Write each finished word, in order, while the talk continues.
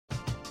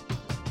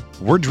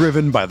We're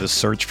driven by the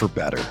search for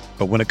better.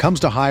 But when it comes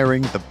to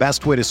hiring, the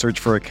best way to search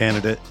for a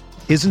candidate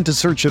isn't to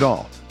search at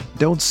all.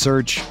 Don't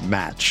search,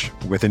 match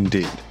with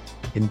Indeed.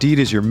 Indeed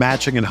is your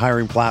matching and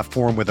hiring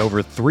platform with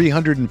over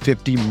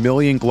 350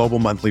 million global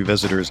monthly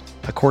visitors,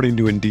 according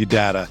to Indeed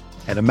data,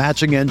 and a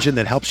matching engine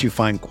that helps you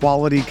find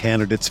quality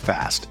candidates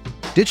fast.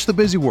 Ditch the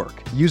busy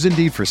work. Use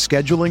Indeed for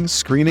scheduling,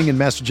 screening, and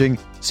messaging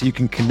so you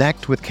can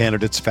connect with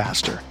candidates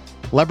faster.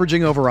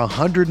 Leveraging over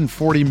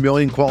 140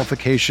 million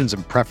qualifications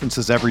and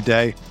preferences every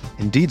day,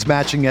 Indeed's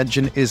matching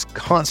engine is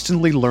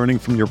constantly learning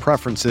from your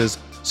preferences,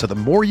 so the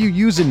more you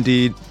use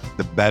Indeed,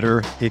 the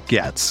better it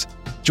gets.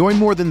 Join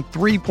more than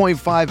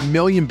 3.5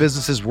 million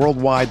businesses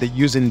worldwide that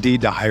use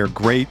Indeed to hire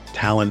great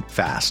talent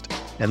fast.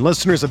 And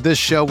listeners of this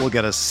show will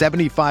get a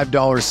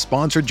 $75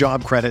 sponsored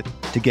job credit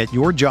to get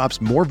your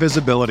jobs more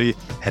visibility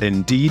at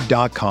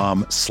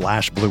Indeed.com/Blue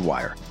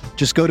Wire.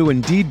 Just go to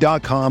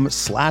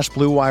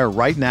Indeed.com/Blue Wire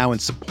right now and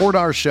support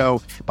our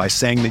show by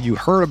saying that you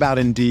heard about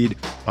Indeed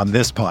on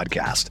this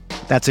podcast.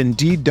 That's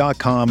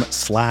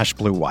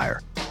Indeed.com/Blue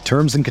Wire.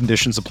 Terms and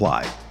conditions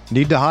apply.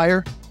 Need to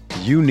hire?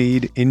 You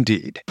need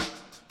Indeed.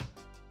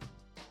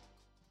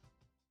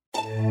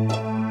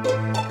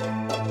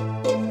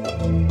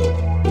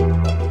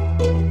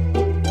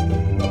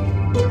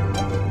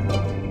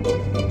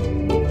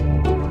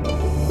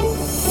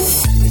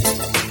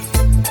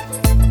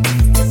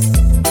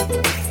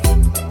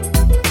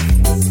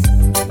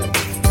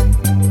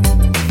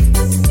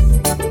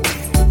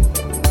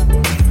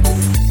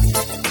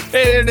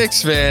 Hey there,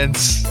 Knicks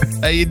fans.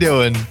 How you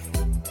doing?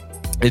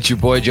 It's your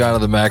boy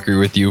Jonathan Macri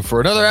with you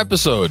for another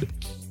episode,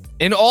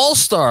 an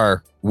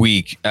All-Star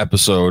Week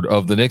episode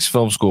of the Knicks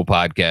Film School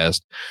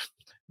podcast.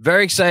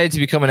 Very excited to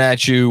be coming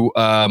at you.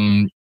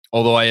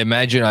 Although I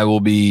imagine I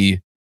will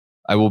be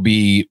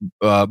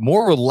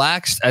more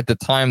relaxed at the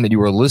time that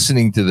you are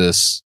listening to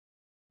this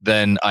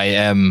than I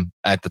am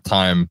at the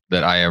time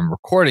that I am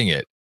recording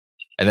it,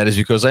 and that is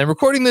because I am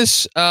recording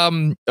this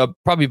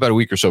probably about a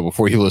week or so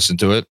before you listen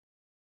to it.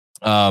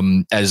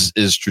 As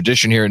is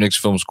tradition here at Knicks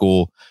Film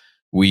School,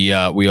 we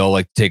all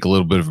like to take a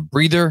little bit of a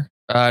breather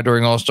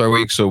during All-Star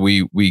Week, so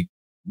we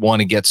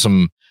want to get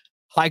some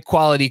high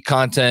quality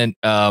content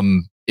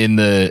in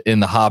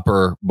the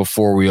hopper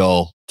before we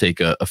all take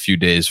a few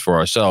days for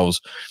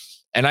ourselves.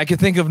 And I can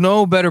think of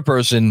no better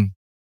person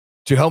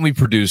to help me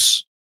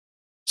produce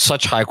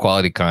such high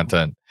quality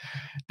content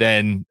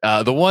than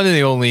the one and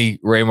the only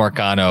Ray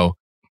Marcano.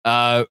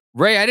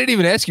 Ray, I didn't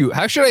even ask you,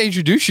 how should I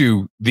introduce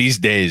you these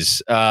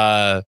days?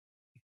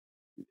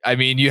 I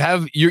mean, you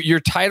have your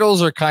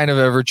titles are kind of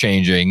ever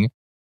changing.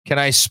 Can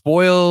I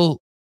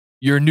spoil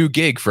your new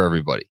gig for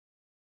everybody?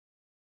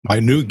 My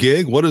new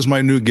gig? What is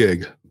my new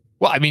gig?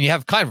 Well, I mean, you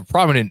have kind of a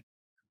prominent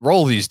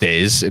role these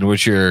days in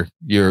which you're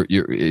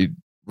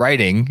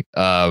writing.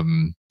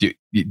 Can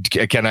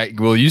I?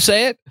 Will you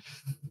say it?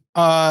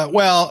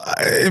 Well,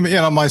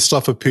 my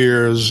stuff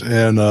appears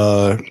in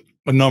a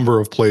number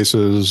of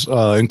places,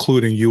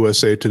 including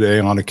USA Today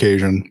on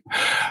occasion.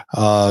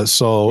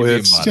 So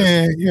it's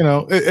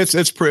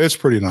it's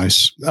pretty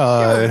nice.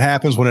 It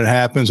happens when it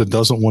happens. It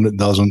doesn't when it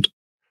doesn't.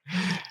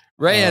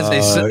 Ray has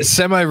a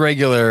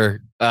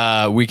semi-regular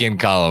weekend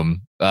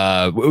column.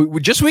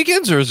 Just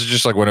weekends, or is it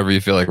just like whenever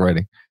you feel like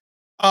writing?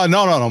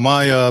 No.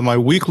 My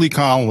weekly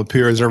column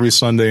appears every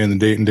Sunday in the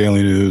Dayton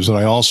Daily News, and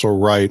I also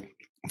write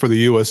for the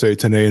USA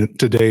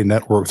Today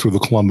network through the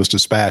Columbus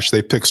Dispatch.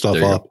 They pick stuff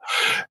up.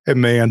 It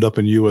may end up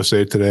in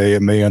USA Today.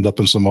 It may end up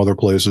in some other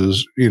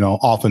places.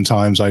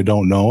 Oftentimes I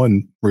don't know,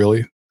 and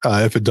really,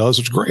 if it does,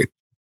 it's great.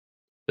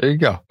 There you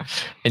go.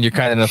 And you're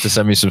kind enough to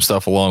send me some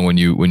stuff along when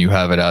you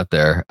have it out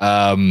there.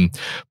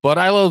 But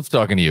I love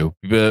talking to you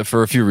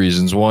for a few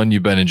reasons. One,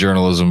 you've been in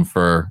journalism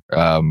for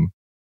I'm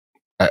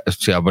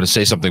going to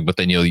say something, but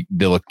then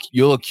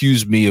you'll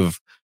accuse me of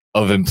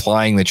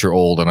implying that you're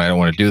old, and I don't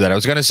want to do that. I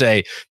was going to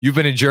say you've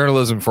been in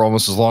journalism for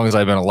almost as long as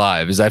I've been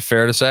alive. Is that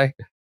fair to say?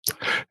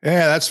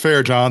 Yeah, that's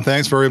fair, John.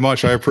 Thanks very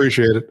much. I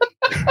appreciate it.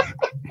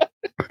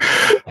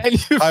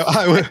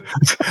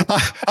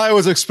 I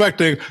was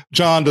expecting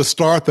John to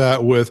start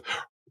that with,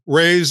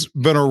 Ray's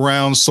been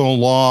around so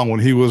long. When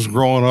he was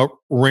growing up,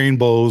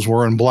 rainbows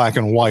were in black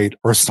and white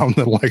or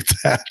something like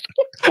that.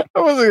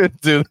 I wasn't going to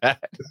do that.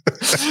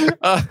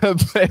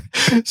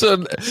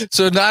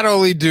 So not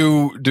only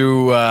do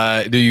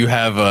you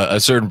have a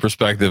certain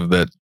perspective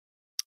that,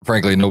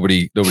 frankly,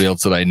 nobody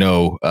else that I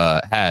know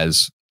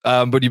has,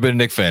 but you've been a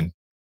Knicks fan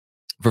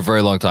for a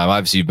very long time.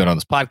 Obviously, you've been on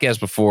this podcast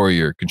before.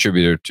 You're a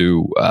contributor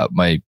to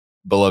my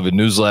beloved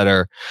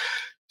newsletter.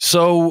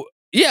 So,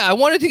 yeah, I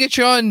wanted to get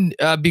you on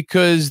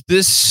because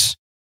this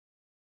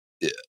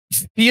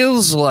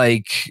feels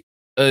like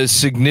a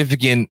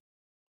significant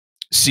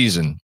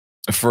season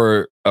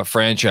for a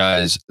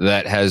franchise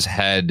that has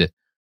had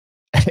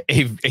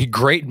a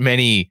great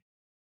many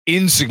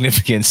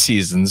insignificant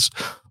seasons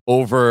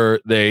over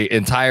the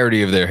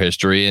entirety of their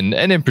history, and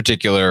in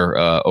particular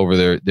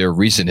over their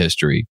recent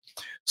history.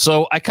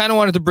 So I kind of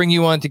wanted to bring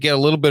you on to get a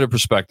little bit of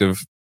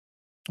perspective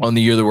on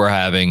the year that we're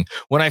having.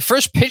 When I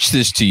first pitched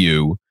this to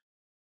you,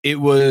 it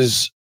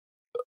was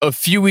a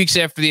few weeks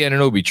after the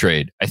Anunoby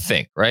trade, I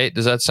think, right?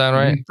 Does that sound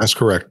right? That's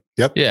correct.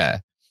 Yep. Yeah.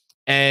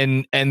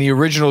 And the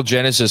original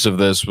genesis of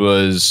this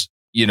was,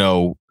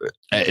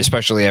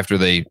 especially after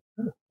they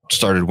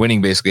started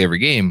winning basically every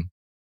game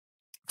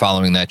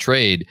following that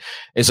trade,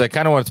 is I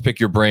kind of wanted to pick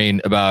your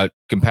brain about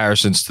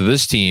comparisons to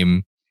this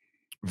team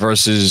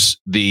versus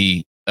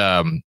the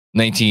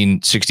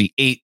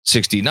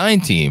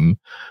 1968-69 team,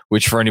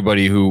 which for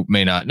anybody who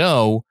may not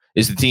know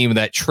is the team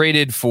that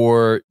traded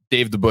for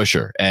Dave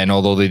DeBusschere. And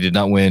although they did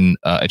not win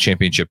a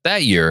championship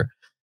that year,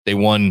 they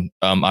won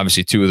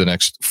obviously 2 of the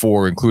next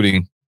 4,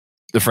 including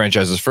the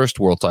franchise's first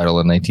world title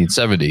in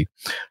 1970.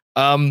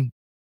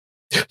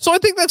 So I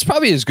think that's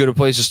probably as good a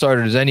place to start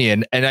as any.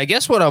 And I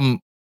guess so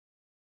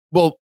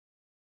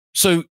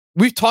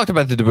we've talked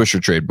about the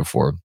DeBusschere trade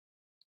before.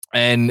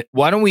 And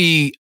can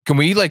we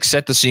like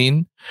set the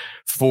scene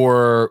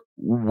for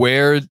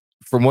where,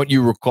 from what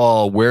you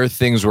recall, where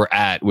things were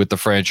at with the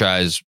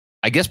franchise,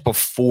 I guess,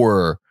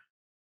 before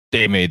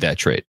they made that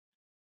trade?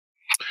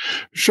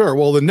 Sure.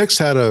 Well, the Knicks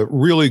had a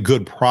really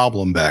good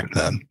problem back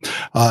then,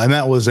 and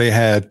that was they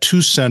had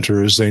 2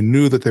 centers. They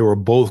knew that they were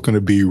both going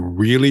to be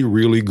really,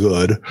 really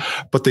good,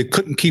 but they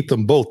couldn't keep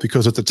them both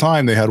because at the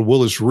time they had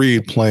Willis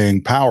Reed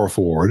playing power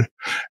forward,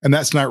 and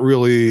that's not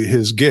really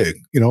his gig.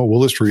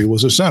 Willis Reed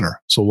was a center.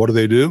 So what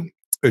do?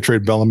 They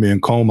trade Bellamy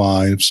and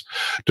Comives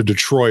to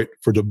Detroit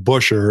for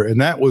DeBusschere, and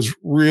that was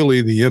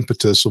really the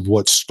impetus of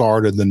what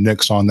started the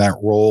Knicks on that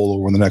roll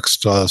over the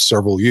next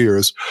several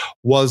years,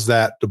 was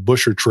that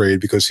DeBusschere trade,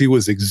 because he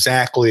was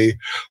exactly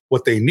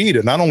what they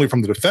needed, not only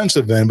from the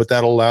defensive end, but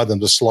that allowed them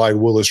to slide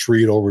Willis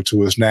Reed over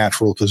to his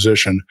natural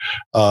position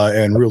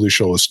and really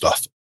show his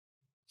stuff.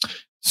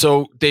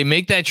 So they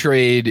make that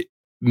trade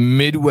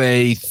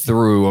midway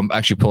through. I'm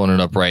actually pulling it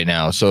up right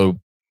now. So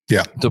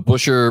yeah,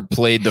 DeBusschere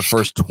played the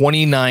first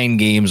 29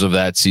 games of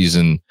that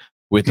season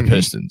with the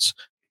Pistons.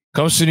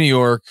 Comes to New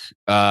York,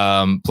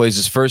 plays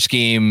his first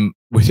game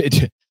with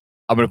it.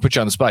 I'm going to put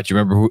you on the spot. Do you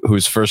remember who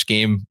his first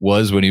game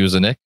was when he was a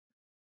Knick?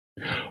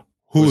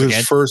 Who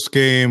his first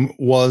game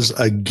was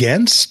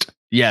against?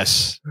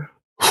 Yes.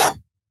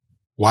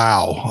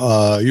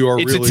 Wow. You are.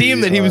 It's really, a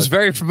team that he was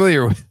very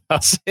familiar with.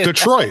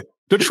 Detroit.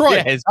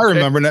 Yes, I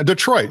remember that.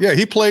 Detroit. Yeah,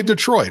 he played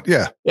Detroit.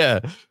 Yeah.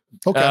 Yeah.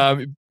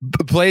 Okay.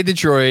 Played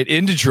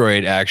in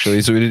Detroit,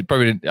 actually. So he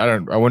probably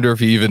didn't, I wonder if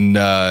he even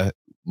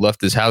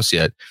left his house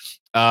yet.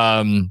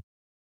 And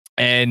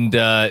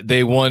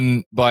they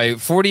won by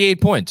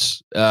 48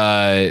 points.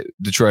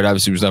 Detroit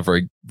obviously was not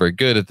very, very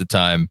good at the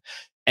time.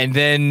 And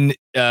then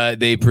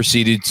they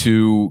proceeded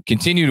to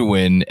continue to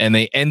win, and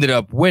they ended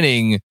up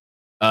winning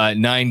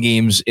 9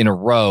 games in a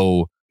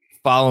row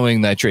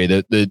following that trade.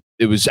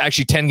 It was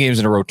actually 10 games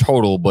in a row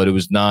total, but it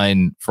was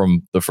 9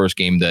 from the first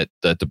game that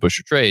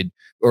DeBusschere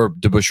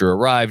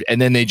arrived, and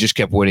then they just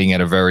kept winning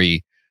at a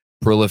very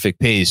prolific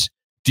pace.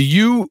 Do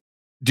you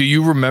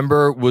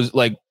remember, was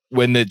like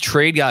when the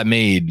trade got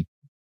made,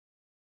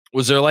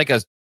 was there like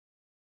I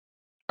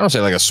don't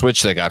say like a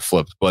switch that got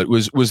flipped, but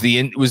was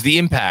the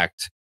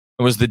impact,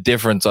 was the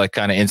difference like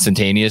kind of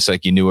instantaneous,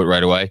 like you knew it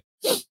right away?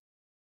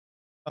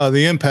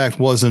 The impact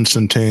was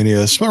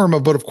instantaneous,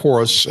 but of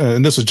course,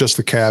 and this is just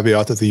the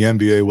caveat that the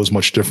NBA was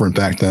much different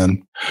back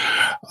then.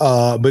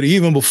 But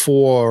even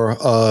before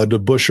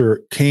DeBusschere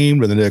came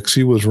to the Knicks,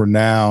 he was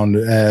renowned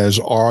as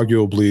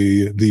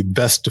arguably the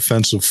best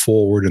defensive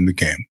forward in the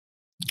game.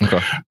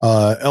 Okay.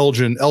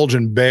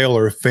 Elgin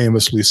Baylor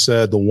famously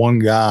said the one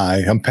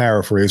guy, I'm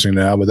paraphrasing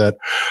now, but that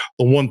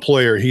the one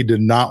player he did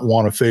not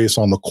want to face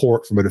on the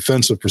court from a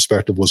defensive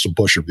perspective was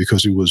DeBusschere,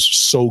 because he was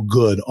so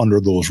good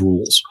under those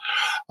rules.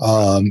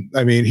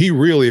 I mean, he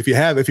really, if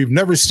you've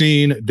never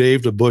seen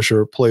Dave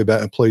DeBusschere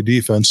play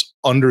defense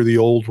under the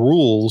old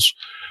rules,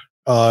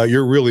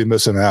 you're really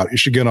missing out. You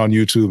should get on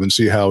YouTube and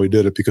see how he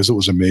did it, because it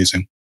was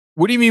amazing.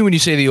 What do you mean when you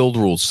say the old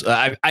rules?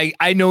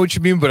 I know what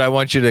you mean, but I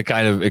want you to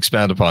kind of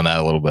expound upon that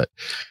a little bit.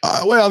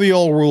 Well, the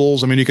old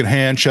rules, I mean, you could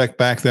hand check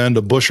back then.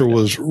 DeBusschere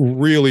was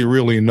really,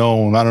 really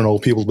known. I don't know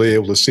if people will be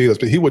able to see this,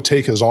 but he would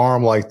take his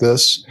arm like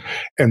this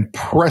and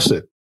press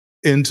it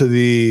into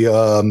the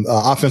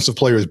offensive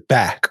player's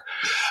back.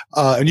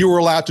 And you were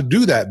allowed to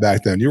do that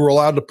back then. You were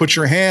allowed to put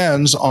your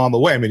hands on the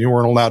way. I mean, you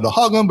weren't allowed to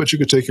hug them, but you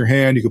could take your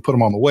hand, you could put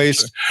them on the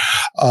waist.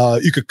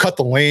 You could cut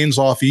the lanes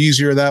off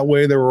easier that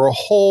way. There were a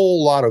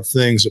whole lot of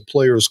things that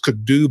players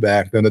could do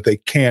back then that they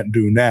can't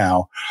do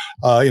now.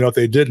 If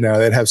they did now,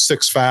 they'd have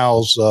 6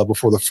 fouls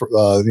before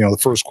the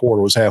first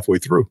quarter was halfway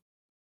through.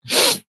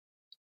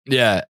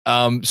 Yeah.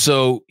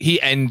 So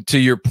and to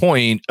your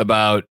point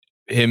about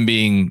him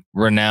being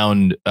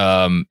renowned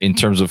in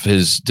terms of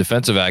his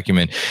defensive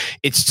acumen,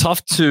 it's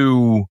tough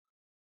to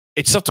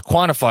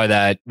quantify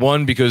that.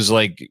 One, because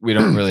like we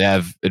don't really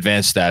have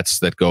advanced stats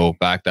that go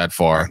back that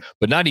far,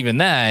 but not even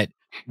that.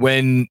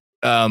 When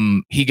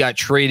he got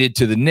traded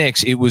to the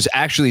Knicks, it was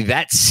actually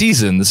that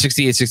season, the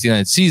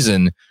 68-69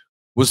 season,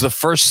 was the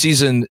first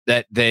season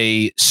that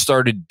they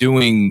started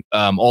doing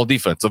all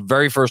defense. The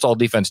very first all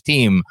defense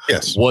team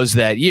was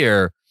that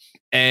year.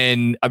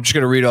 And I'm just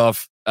going to read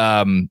off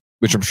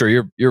which I'm sure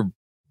you're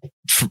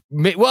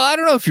Well, I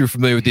don't know if you're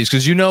familiar with these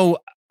because you know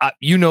that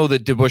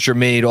DeBusschere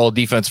made all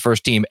defense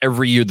first team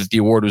every year that the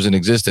award was in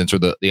existence or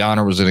the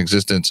honor was in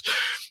existence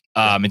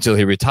until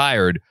he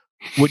retired.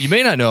 What you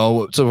may not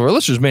know, some of our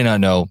listeners may not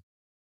know,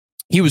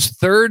 he was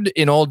third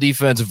in all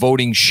defense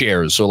voting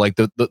shares. So like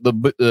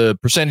the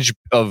percentage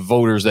of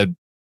voters that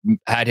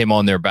had him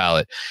on their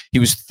ballot. He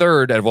was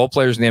third out of all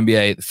players in the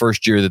NBA the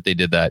first year that they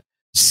did that.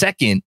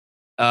 Second,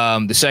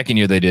 the second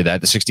year they did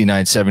that, the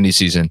 69-70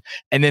 season.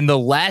 And then the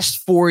last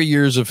 4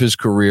 years of his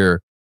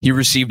career, he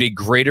received a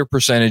greater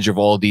percentage of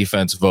all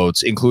defense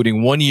votes,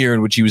 including 1 year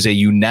in which he was a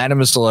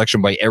unanimous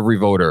selection by every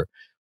voter.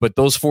 But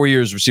those 4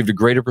 years received a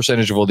greater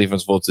percentage of all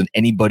defense votes than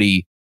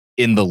anybody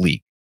in the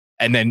league.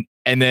 And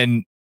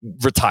then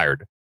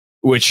retired,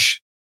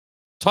 which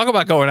talk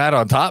about going out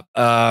on top.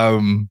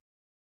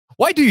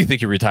 Why do you think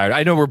he retired?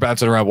 I know we're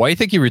bouncing around. Why do you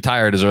think he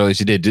retired as early as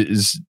he did?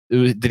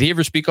 Did he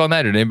ever speak on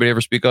that? Did anybody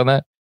ever speak on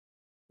that?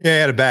 Yeah, he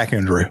had a back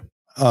injury. It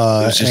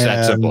was just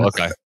that simple.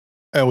 Okay.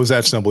 It was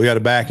that simple. He had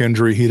a back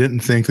injury. He didn't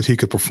think that he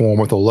could perform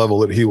at the level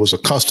that he was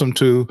accustomed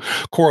to.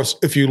 Of course,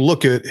 if you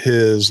look at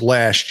his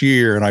last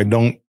year, and I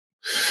don't,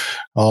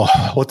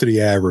 what did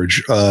he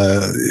average?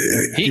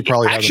 He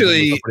probably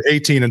actually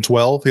 18 and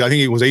 12. I think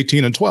he was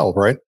 18 and 12,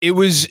 right?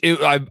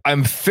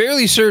 I'm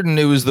fairly certain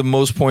it was the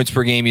most points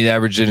per game he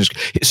averaged in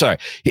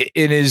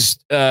his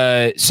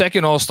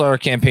second All-Star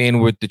campaign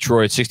with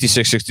Detroit,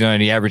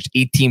 66-69. He averaged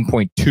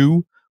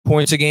 18.2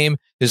 points a game.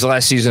 His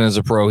last season as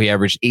a pro, he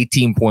averaged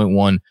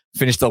 18.1,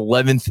 finished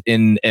 11th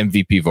in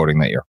MVP voting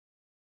that year.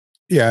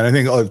 Yeah, and I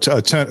think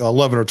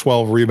 11 or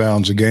 12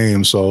 rebounds a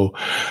game. So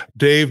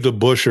Dave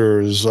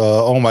DeBusschere's,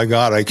 oh my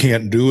God, I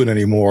can't do it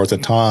anymore at the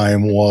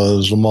time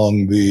was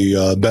among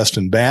the best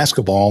in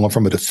basketball. And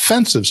from a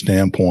defensive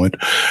standpoint,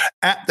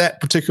 at that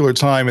particular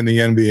time in the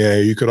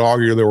NBA, you could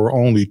argue there were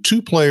only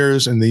two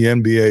players in the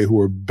NBA who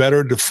were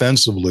better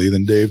defensively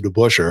than Dave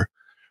DeBusschere,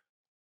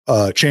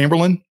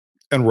 Chamberlain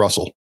and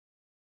Russell.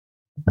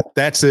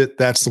 That's it.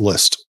 That's the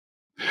list.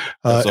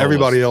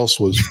 Everybody else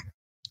was...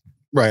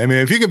 Right. I mean,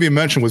 if you could be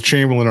mentioned with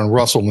Chamberlain and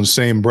Russell in the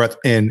same breath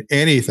in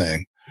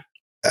anything,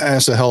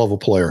 that's a hell of a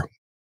player.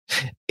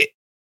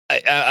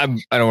 I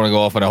don't want to go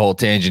off on a whole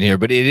tangent here,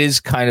 but it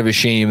is kind of a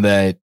shame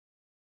that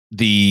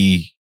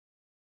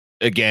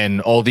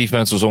all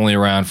defense was only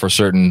around for a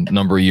certain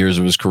number of years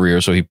of his career.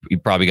 So he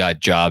probably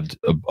got jobbed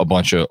a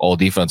bunch of all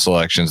defense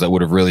selections that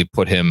would have really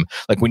put him,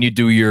 like when you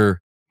do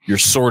your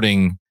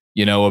sorting,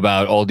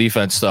 about all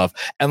defense stuff.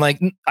 And like,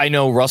 I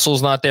know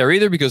Russell's not there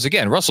either because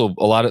again, Russell,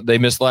 they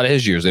missed a lot of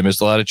his years. They missed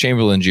a lot of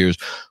Chamberlain's years,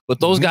 but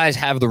those guys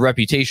have the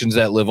reputations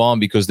that live on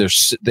because they're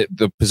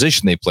the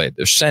position they played.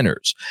 They're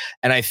centers.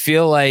 And I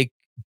feel like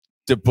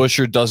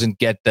DeBusschere doesn't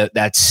get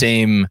that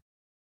same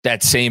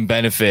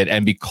benefit.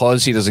 And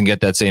because he doesn't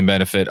get that same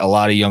benefit, a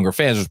lot of younger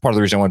fans, which is part of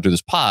the reason I want to do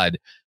this pod,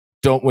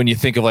 when you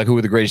think of like who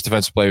are the greatest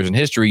defensive players in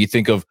history, you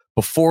think of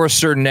before a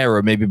certain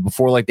era, maybe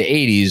before like the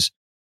 80s,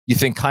 you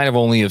think kind of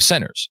only of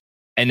centers.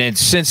 And then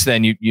since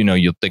then,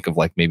 you'll think of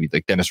like maybe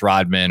like Dennis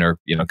Rodman or,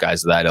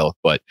 guys of that ilk.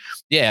 But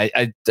yeah,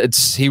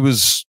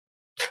 sounds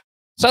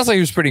like he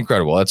was pretty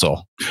incredible. That's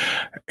all.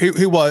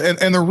 He was.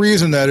 And the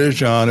reason that is,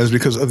 John, is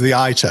because of the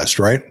eye test,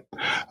 right?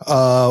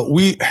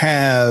 We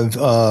have,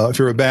 if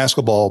you're a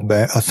basketball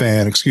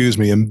fan,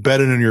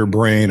 embedded in your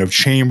brain of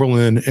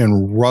Chamberlain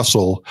and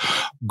Russell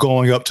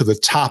going up to the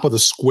top of the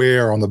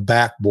square on the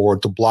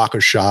backboard to block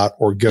a shot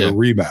or get a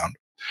rebound.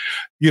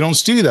 You don't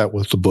see that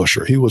with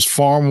DeBusschere. He was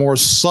far more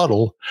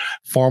subtle,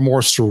 far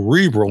more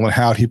cerebral in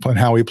how he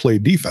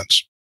played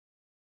defense.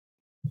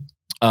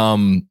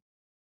 And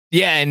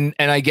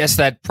I guess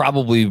that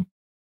probably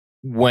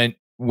went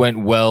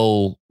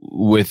well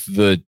with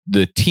the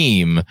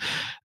team.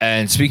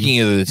 And speaking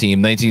of the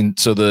team,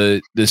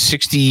 the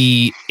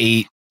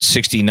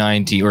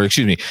 68-69 team, or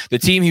excuse me, the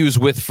team he was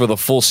with for the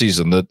full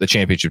season, the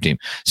championship team,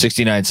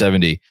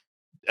 69-70.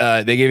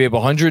 They gave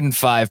up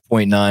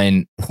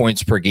 105.9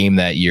 points per game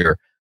that year.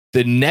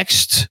 The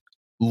next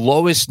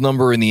lowest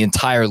number in the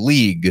entire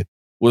league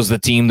was the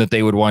team that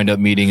they would wind up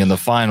meeting in the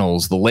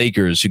finals, the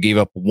Lakers, who gave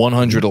up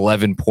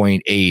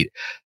 111.8.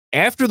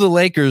 After the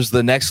Lakers,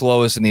 the next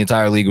lowest in the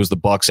entire league was the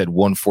Bucks at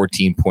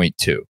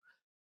 114.2.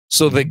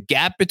 So the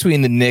gap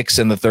between the Knicks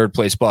and the third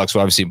place Bucks, who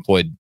obviously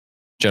employed a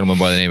gentleman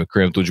by the name of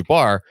Kareem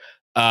Abdul-Jabbar,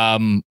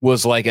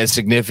 was like as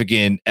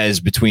significant as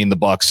between the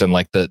Bucks and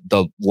like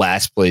the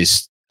last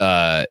place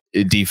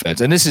defense.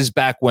 And this is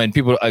back when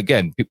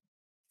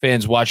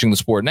fans watching the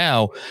sport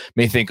now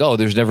may think, oh,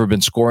 there's never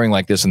been scoring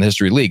like this in the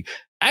history of the league.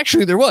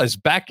 Actually, there was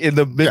back in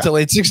the mid to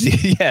late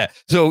 60s. Yeah.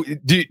 So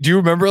do you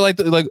remember like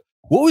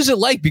what was it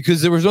like?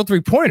 Because there was no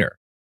 3-pointer.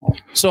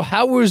 So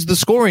how was the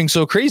scoring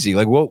so crazy?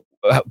 Like, what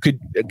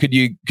could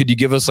you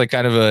give us like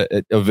kind of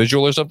a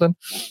visual or something?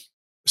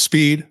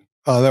 Speed.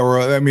 There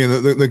were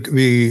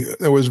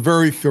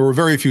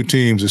very few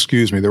teams.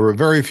 There were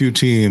very few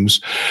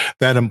teams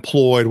that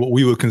employed what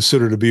we would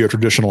consider to be a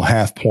traditional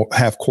half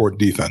court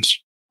defense.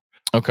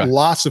 Okay.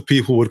 Lots of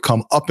people would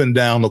come up and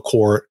down the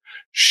court,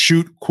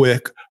 shoot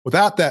quick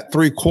without that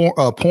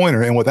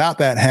 3-pointer and without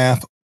that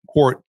half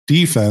court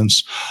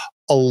defense.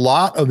 a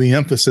lot of the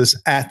emphasis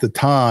at the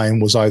time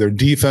was either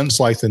defense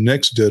like the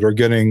Knicks did or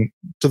getting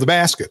to the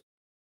basket.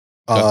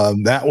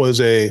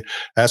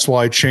 That's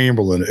why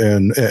Chamberlain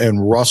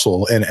and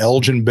Russell and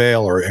Elgin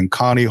Baylor and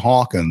Connie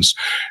Hawkins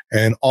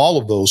and all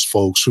of those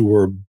folks who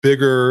were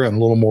bigger and a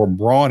little more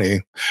brawny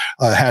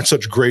had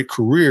such great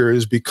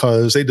careers,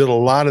 because they did a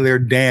lot of their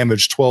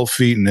damage 12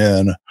 feet and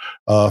in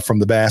from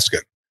the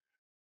basket.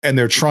 And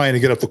they're trying to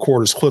get up the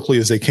court as quickly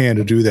as they can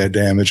to do that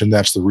damage. And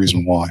that's the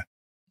reason why.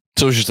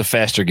 So it's just a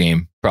faster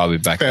game, probably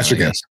back then. Faster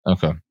game.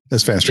 Okay.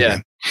 It's faster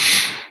game.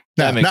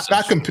 Now,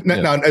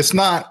 it's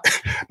not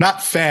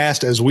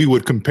fast as we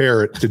would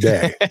compare it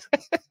today.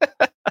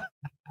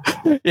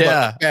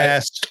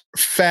 Yeah.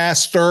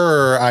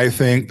 Faster, I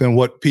think, than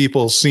what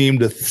people seem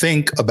to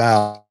think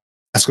about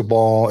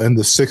basketball in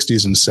the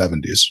 60s and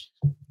 70s.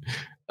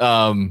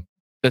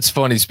 That's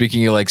funny.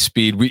 Speaking of like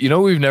speed,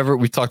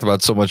 we've talked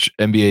about so much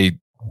NBA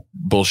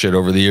bullshit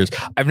over the years.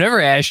 I've never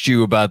asked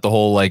you about the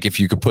whole, like, if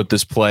you could put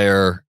this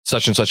player,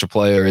 such and such a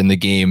player in the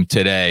game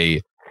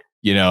today,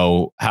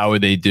 how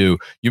would they do?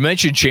 You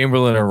mentioned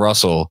Chamberlain and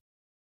Russell.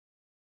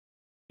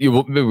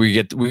 We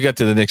get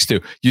to the Knicks too.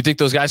 You think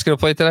those guys could have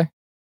played today?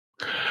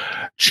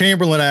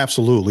 Chamberlain,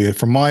 absolutely.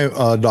 For my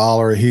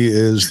dollar, he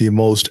is the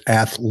most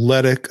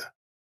athletic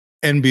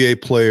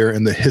NBA player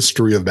in the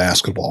history of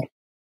basketball.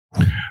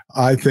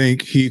 I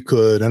think he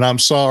could. And I'm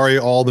sorry,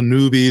 all the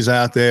newbies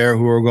out there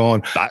who are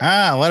going,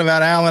 what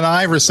about Allen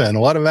Iverson?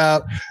 What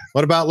about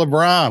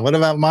LeBron? What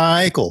about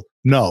Michael?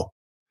 No.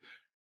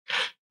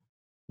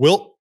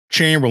 Wilt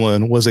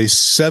Chamberlain was a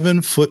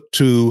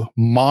 7'2"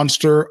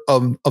 monster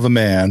of a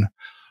man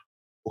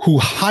who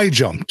high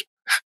jumped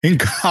in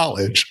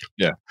college.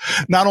 Yeah.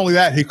 Not only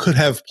that, he could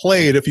have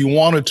played, if he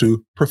wanted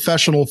to,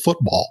 professional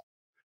football.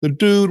 The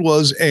dude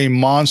was a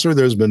monster.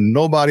 There's been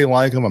nobody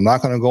like him. I'm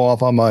not going to go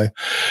off on my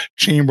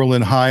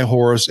Chamberlain high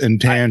horse and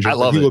tangent. I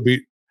love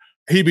it.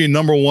 He'd be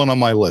number one on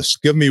my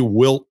list. Give me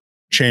Wilt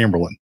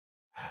Chamberlain.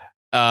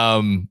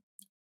 I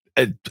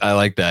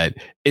like that.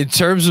 In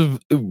terms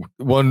of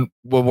one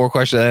more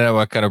question, and I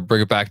want to kind of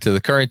bring it back to the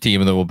current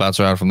team, and then we'll bounce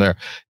around from there.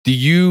 Do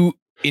you,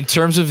 in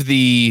terms of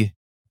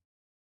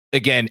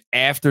again,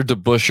 after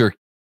DeBusschere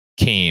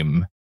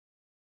came,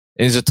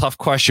 it is a tough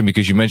question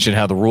because you mentioned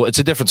how it's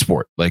a different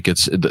sport. Like,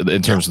 it's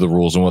in terms of the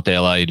rules and what they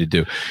allow you to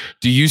do.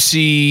 Do you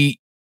see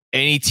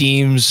any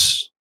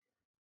teams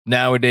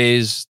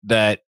nowadays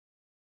that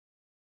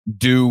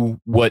do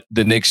what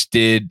the Knicks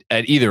did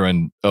at either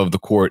end of the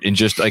court, and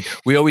just like,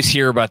 we always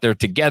hear about their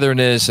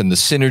togetherness and the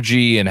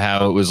synergy and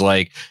how it was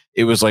like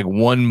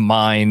one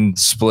mind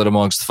split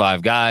amongst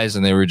five guys,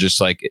 and they were just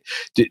like,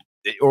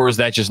 or is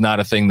that just not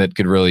a thing that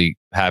could really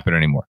happen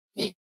anymore?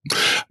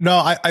 No,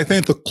 I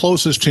think the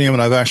closest team,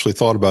 and I've actually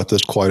thought about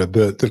this quite a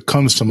bit, that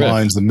comes to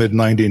mind is the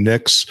mid-90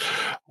 Knicks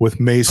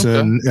with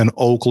Mason and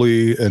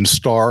Oakley and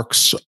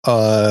Starks.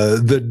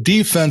 The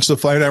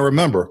defensive fight, I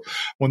remember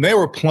when they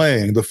were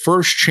playing, the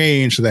first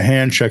change to the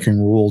hand-checking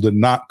rule did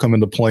not come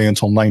into play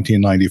until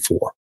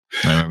 1994.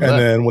 And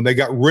then when they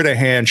got rid of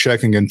hand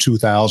checking in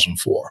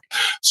 2004.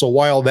 So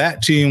while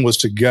that team was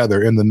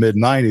together in the mid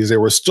 90s, they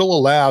were still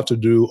allowed to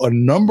do a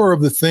number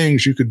of the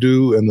things you could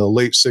do in the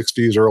late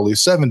 60s, early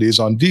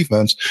 70s on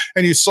defense.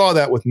 And you saw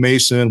that with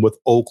Mason, with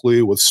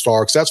Oakley, with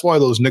Starks. That's why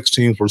those Knicks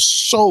teams were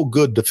so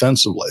good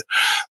defensively.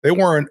 They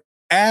weren't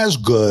as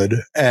good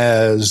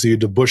as the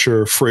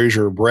DeBusschere,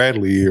 Frazier,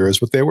 Bradley years,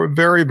 but they were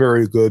very,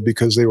 very good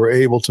because they were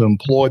able to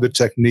employ the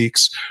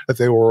techniques that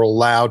they were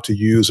allowed to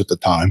use at the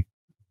time.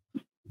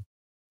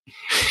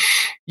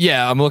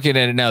 Yeah, I'm looking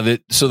at it now.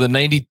 So the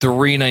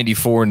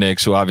 93-94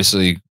 Knicks, who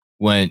obviously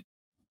went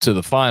to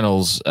the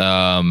finals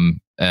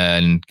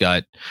and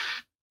got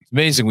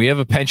amazing. We have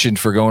a penchant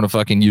for going to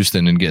fucking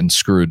Houston and getting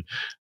screwed.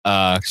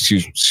 Pardon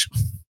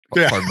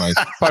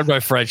my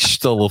French,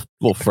 still a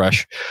little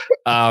fresh.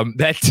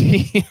 That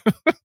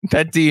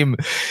team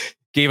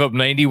gave up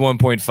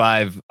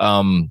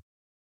 91.5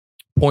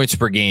 points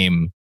per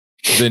game.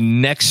 The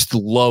next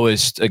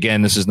lowest,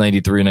 again, this is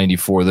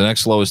 93-94. The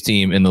next lowest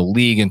team in the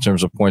league in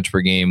terms of points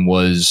per game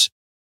was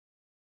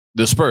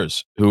the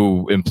Spurs,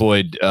 who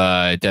employed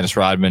Dennis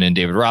Rodman and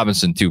David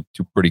Robinson, two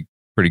pretty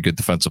good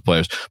defensive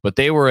players. But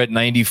they were at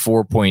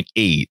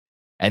 94.8.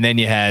 And then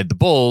you had the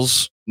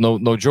Bulls,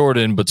 no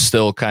Jordan, but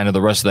still kind of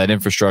the rest of that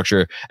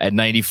infrastructure at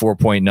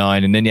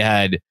 94.9. And then you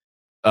had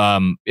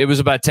it was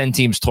about 10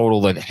 teams total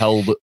that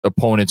held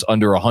opponents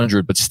under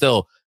 100, but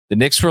still the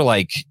Knicks were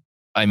like,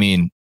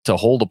 to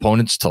hold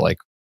opponents to like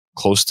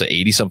close to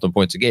 80 something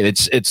points a game.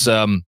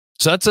 So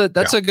that's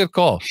a good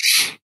call.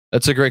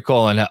 That's a great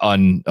call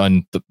on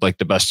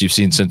the best you've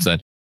seen since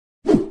then.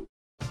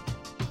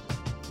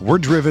 We're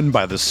driven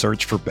by the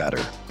search for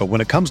better, but when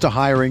it comes to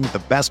hiring,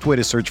 the best way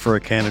to search for a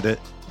candidate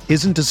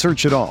isn't to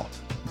search at all.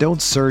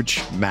 Don't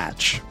search,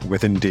 match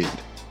with Indeed.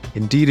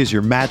 Indeed is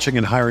your matching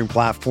and hiring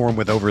platform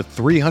with over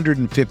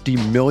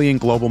 350 million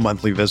global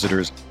monthly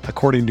visitors,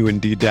 according to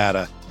Indeed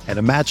data, and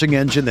a matching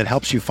engine that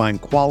helps you find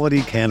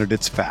quality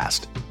candidates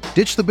fast.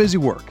 Ditch the busy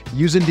work.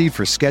 Use Indeed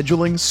for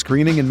scheduling,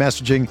 screening, and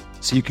messaging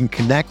so you can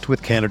connect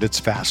with candidates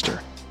faster.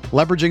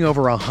 Leveraging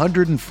over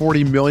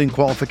 140 million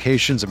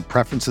qualifications and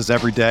preferences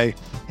every day,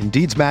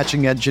 Indeed's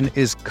matching engine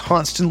is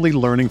constantly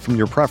learning from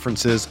your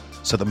preferences,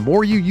 so the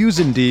more you use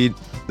Indeed,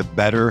 the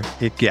better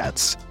it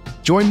gets.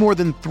 Join more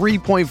than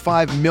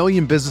 3.5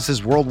 million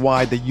businesses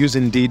worldwide that use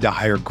Indeed to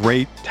hire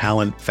great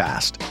talent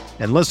fast.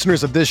 And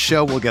listeners of this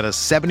show will get a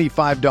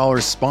 $75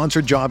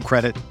 sponsored job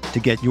credit to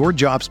get your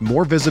jobs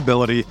more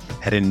visibility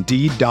at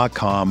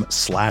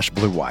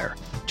Indeed.com/Blue Wire.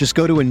 Just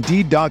go to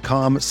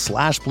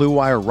Indeed.com/Blue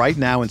Wire right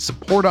now and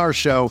support our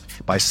show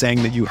by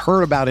saying that you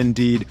heard about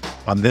Indeed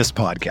on this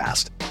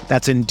podcast.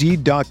 That's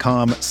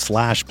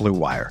Indeed.com/Blue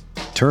Wire.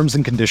 Terms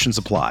and conditions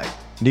apply.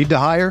 Need to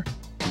hire?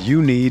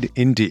 You need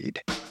Indeed.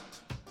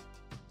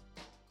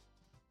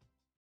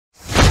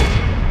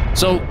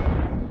 So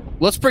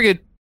let's bring it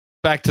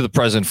back to the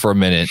present for a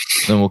minute,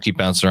 then we'll keep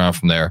bouncing around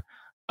from there.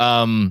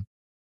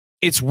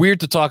 It's weird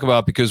to talk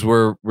about because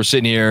we're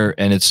sitting here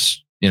and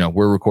it's,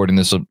 we're recording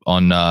this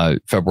on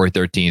February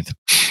 13th.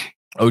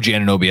 OG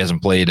Anunoby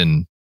hasn't played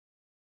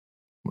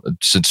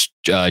since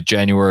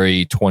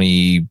January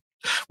 20.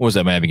 What was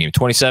that Miami game?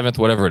 27th,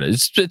 whatever it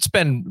is. It's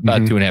been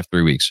about 2.5,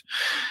 3 weeks.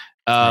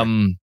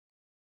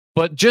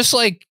 But just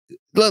like,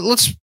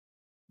 let's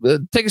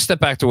take a step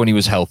back to when he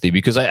was healthy,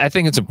 because I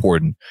think it's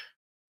important.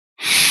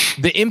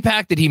 The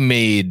impact that he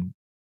made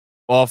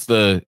off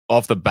the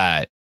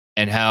bat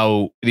and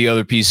how the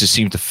other pieces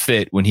seemed to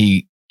fit when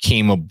he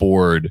came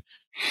aboard.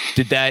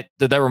 Did that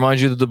remind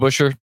you of the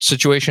Busher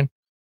situation?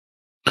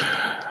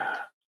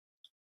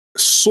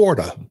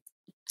 Sorta.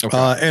 Okay.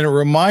 And it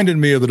reminded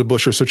me of the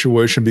Busher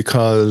situation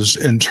because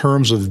in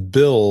terms of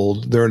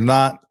build, they're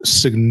not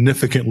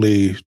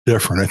significantly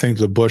different. I think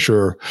the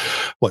Busher,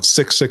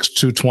 6'6",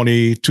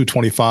 220,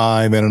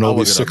 225, and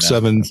Anunoby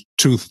 6'7",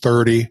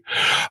 230.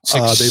 He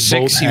was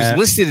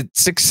listed at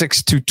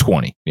 6'6",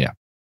 220. Yeah.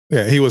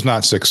 Yeah, he was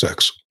not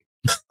 6'6".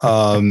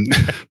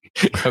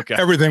 Okay.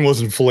 Everything was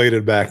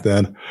inflated back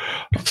then.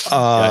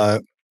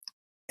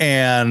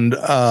 And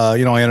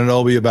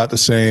Anunoby about the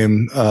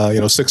same,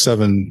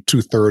 6'7",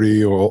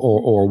 230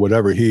 or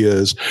whatever he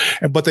is.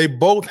 But they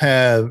both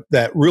have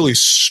that really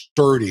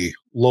sturdy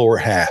lower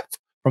half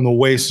from the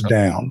waist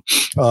down.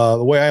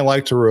 The way I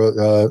like to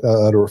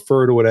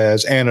refer to it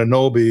as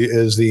Anunoby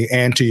is the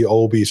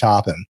anti-Obi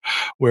Toppin,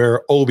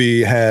 where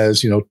Obi has,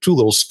 two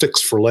little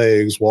sticks for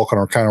legs walking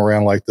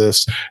around like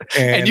this.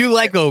 And you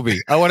like Obi.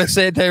 I want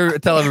to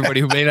tell everybody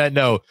who may not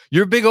know,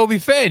 you're a big Obi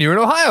fan. You're an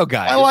Ohio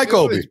guy. I like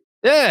Obi.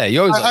 Yeah,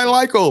 I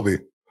like Obi.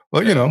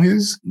 But,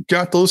 he's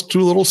got those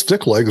two little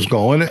stick legs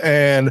going.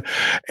 And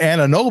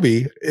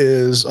Anunoby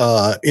is,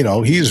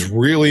 he's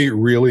really,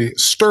 really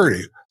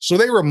sturdy. So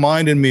they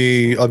reminded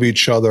me of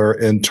each other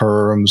in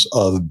terms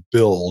of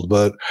build.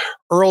 But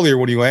earlier,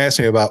 when you asked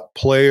me about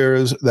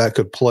players that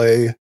could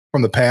play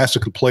from the past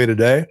that could play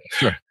today,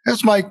 sure,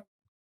 this might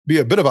be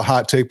a bit of a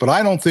hot take, but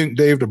I don't think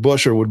Dave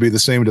DeBusschere would be the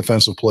same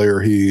defensive player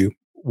he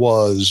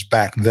was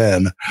back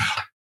then.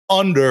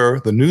 Under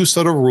the new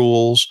set of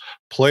rules,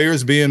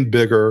 players being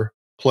bigger,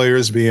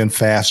 players being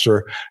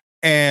faster,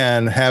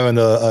 and having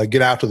to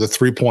get out to the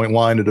 3-point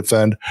line to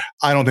defend,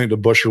 I don't think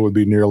DeBusschere would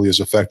be nearly as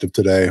effective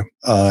today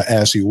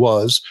as he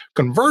was.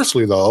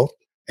 Conversely, though,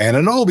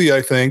 Anunoby,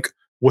 I think,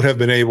 would have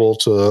been able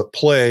to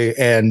play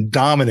and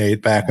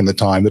dominate back in the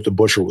time that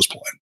DeBusschere was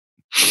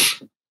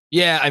playing.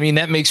 Yeah, I mean,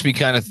 that makes me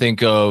kind of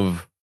think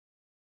of,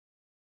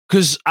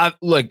 because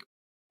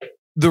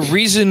the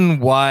reason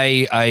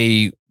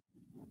why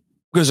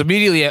because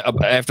immediately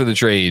after the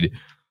trade,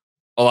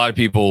 a lot of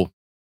people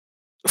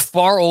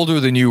far older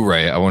than you,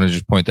 Ray, I want to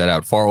just point that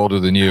out, far older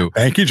than you.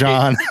 Thank you,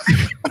 John.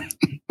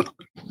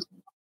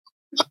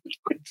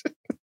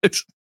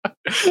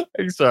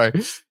 I'm sorry.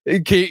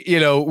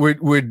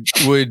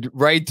 Would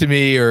write to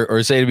me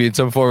or say to me in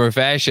some form or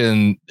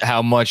fashion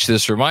how much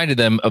this reminded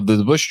them of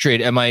the Bush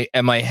trade. And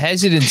my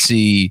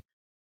hesitancy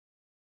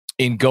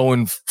in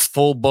going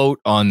full boat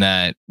on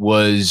that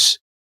was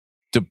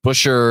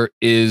DeBusschere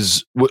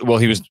is,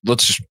 he was,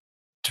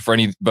 for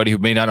anybody who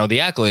may not know the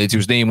accolades, he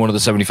was named one of the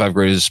 75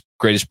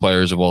 greatest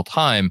players of all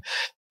time.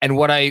 And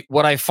what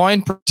I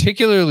find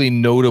particularly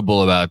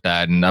notable about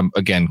that, and I'm,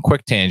 again,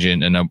 quick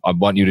tangent, and I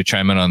want you to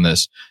chime in on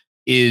this,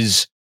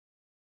 is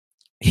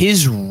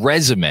his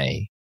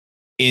resume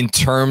in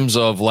terms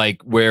of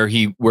where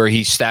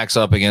he stacks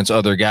up against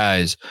other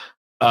guys.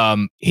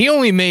 He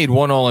only made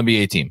one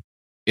All-NBA team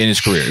in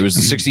his career. It was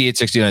the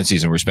 68-69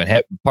 season where he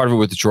spent part of it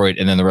with Detroit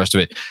and then the rest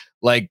of it.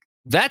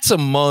 That's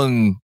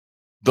among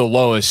the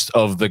lowest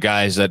of the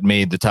guys that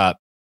made the top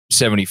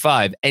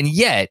 75. And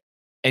yet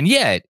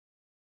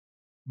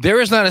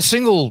there is not a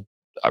single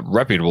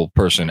reputable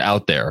person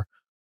out there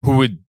who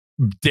would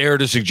dare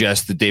to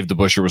suggest that Dave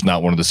DeBusschere was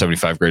not one of the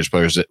 75 greatest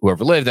players who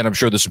ever lived. And I'm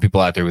sure there's some people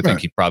out there who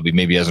think he probably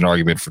maybe has an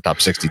argument for top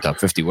 60, top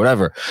 50,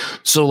 whatever.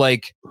 So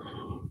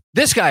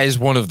this guy is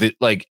one of the,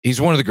 he's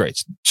one of the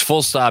greats.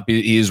 Full stop.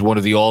 He is one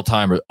of the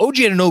all-timers. OG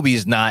Anunoby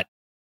is not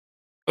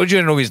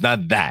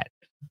that.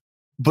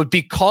 But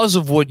because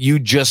of what you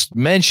just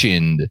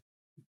mentioned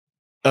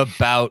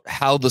about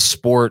how the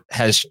sport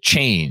has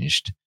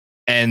changed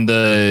and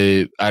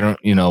I don't,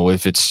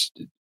 if it's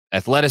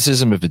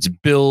athleticism, if it's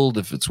build,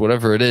 if it's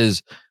whatever it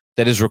is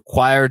that is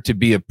required to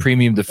be a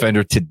premium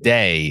defender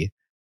today.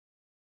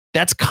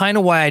 That's kind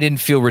of why I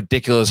didn't feel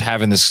ridiculous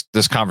having this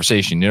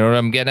conversation. You know what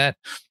I'm getting at?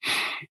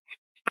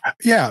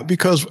 Yeah,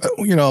 because,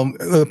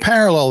 the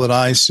parallel that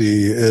I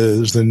see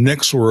is the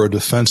Knicks were a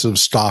defensive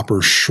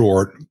stopper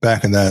short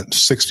back in that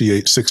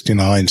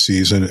 68-69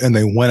 season, and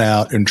they went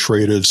out and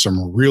traded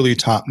some really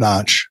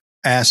top-notch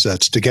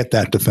assets to get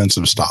that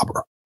defensive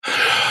stopper.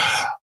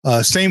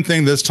 Same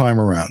thing this time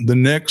around. The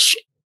Knicks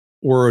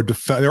were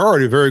they're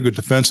already a very good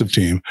defensive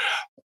team,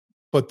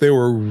 but they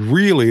were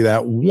really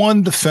that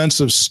one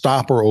defensive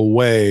stopper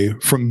away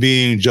from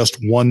being just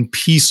one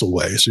piece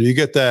away. So you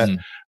get that.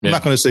 I'm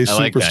not going to say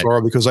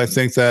superstar because I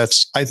think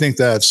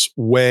that's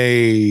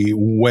way,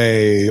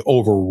 way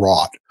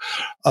overwrought.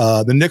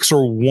 The Knicks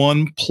are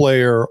one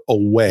player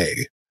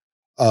away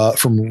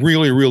from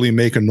really, really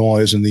making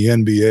noise in the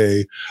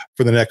NBA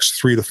for the next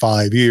 3 to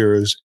 5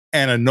 years.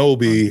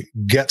 Anunoby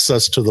gets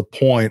us to the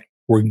point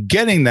where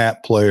getting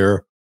that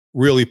player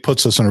really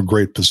puts us in a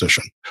great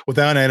position.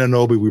 Without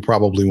Anunoby, we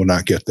probably will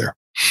not get there.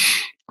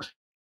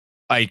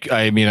 I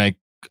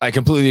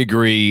completely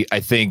agree. I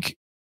think,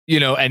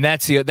 and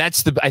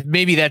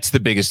maybe that's the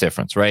biggest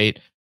difference, right?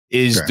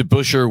 Is okay.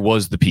 DeBusschere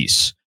was the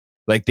piece.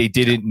 Like they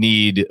didn't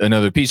need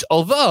another piece.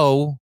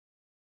 Although,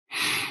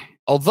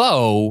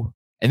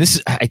 and this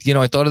is, I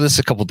thought of this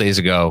a couple days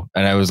ago,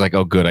 and I was like,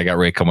 oh, good, I got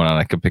Ray coming on.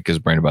 I could pick his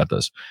brain about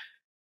this.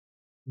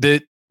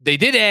 They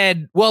did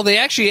add, they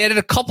actually added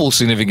a couple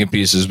significant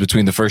pieces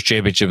between the first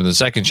championship and the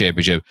second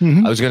championship.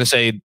 Mm-hmm. I was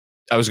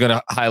going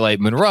to highlight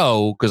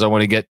Monroe because I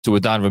want to get to a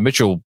Donovan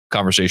Mitchell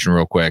conversation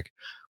real quick.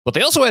 But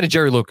they also added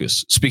Jerry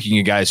Lucas. Speaking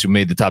of guys who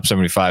made the top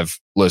 75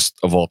 list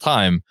of all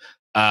time,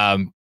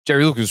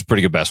 Jerry Lucas was a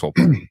pretty good basketball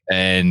player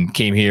and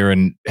came here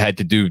and had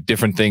to do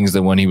different things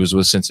than when he was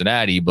with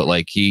Cincinnati. But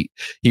like he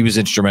was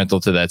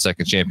instrumental to that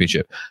second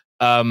championship.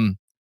 But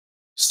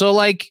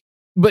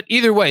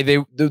either way,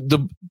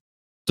 the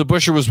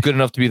DeBusschere was good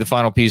enough to be the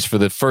final piece for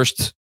the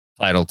first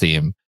title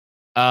team.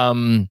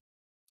 And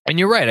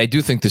you're right. I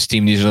do think this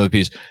team needs another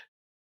piece.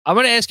 I'm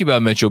going to ask you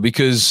about Mitchell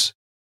because,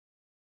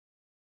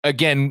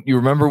 again, you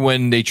remember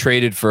when they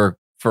traded for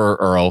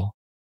Earl?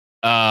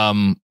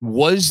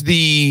 Was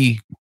the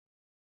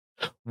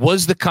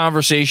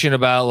conversation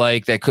about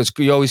like that? Because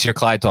you always hear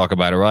Clyde talk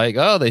about it, right?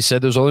 Oh, they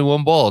said there's only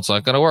one ball. It's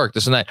not going to work.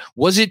 This and that.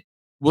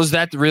 Was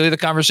that really the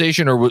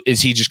conversation, or is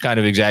he just kind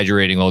of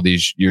exaggerating all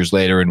these years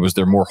later? And was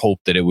there more hope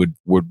that it would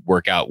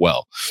work out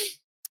well?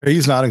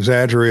 He's not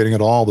exaggerating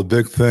at all. The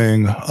big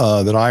thing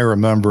that I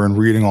remember in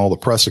reading all the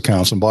press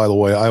accounts, and by the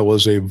way, I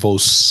was a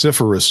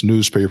vociferous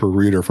newspaper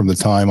reader from the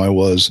time I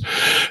was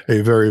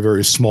a very,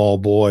 very small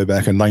boy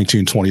back in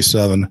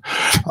 1927.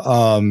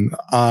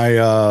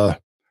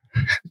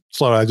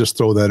 So I just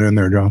throw that in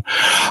there, John.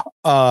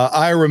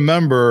 I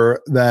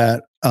remember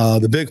that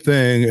the big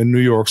thing in New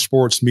York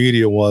sports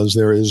media was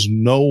there is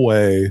no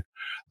way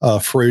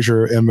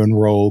Frazier and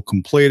Monroe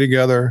can play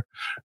together.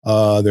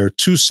 They're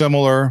too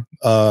similar.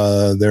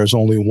 There's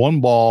only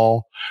one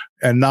ball.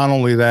 And not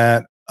only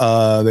that,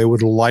 they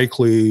would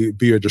likely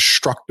be a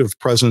destructive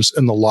presence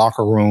in the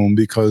locker room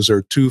because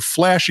they're two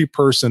flashy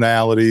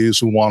personalities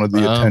who wanted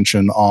the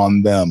attention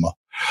on them.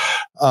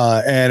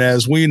 And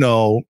as we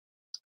know,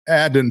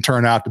 that didn't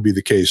turn out to be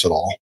the case at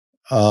all.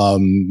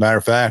 Matter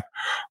of fact,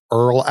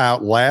 Earl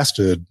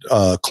outlasted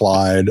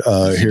Clyde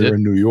here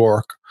in New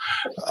York.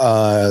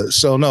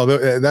 So no,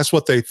 that's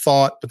what they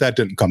thought, but that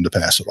didn't come to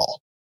pass at all.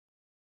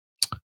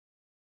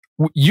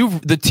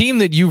 The team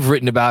that you've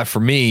written about for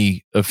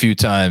me a few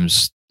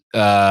times,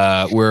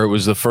 where it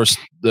was the first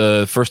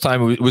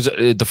time it was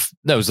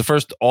the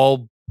first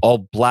all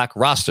black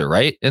roster,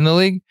 right, in the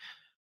league.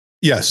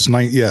 Yes,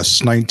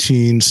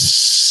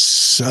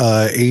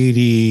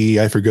 1980.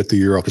 I forget the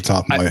year off the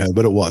top of my head,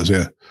 but it was,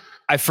 yeah.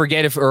 I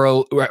forget if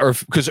Earl, or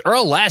because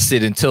Earl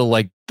lasted until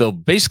like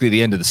basically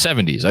the end of the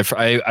 70s.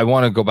 I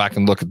want to go back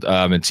and look at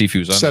and see if he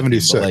was on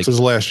 76. His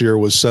last year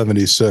was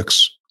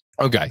 76.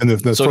 Okay, and the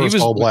first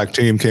all black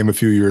team came a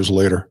few years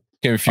later.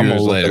 Look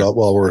it up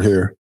while we're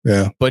here.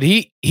 Yeah, but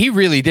he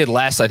really did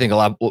last. I think a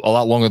lot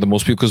longer than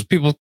most people, because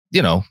people,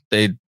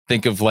 they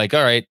think of like,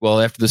 all right, well,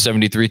 after the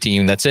 73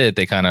 team, that's it.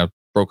 They kind of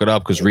broke it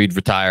up because Reed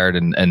retired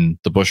and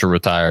DeBusschere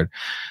retired.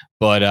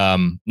 But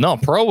no,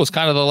 Pearl was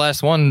kind of the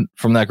last one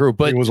from that group.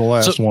 But he was the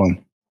last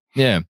one.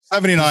 Yeah.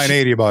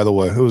 79-80, by the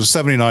way. It was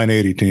a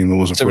 79-80 team that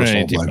was the first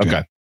all black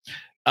team.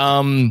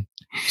 Okay.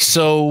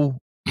 So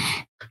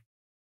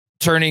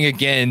turning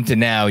again to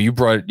now, you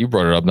brought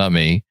it up, not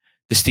me.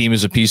 This team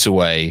is a piece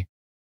away.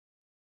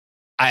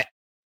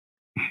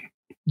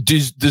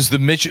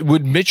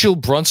 Would Mitchell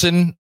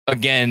Brunson,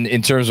 again,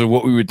 in terms of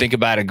what we would think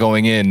about it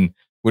going in,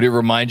 would it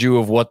remind you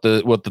of what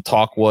the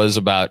talk was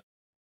about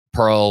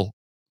Pearl,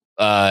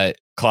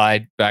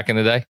 Clyde back in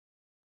the day?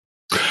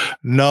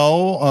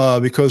 No,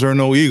 because there are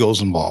no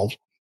Eagles involved.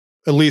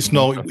 At least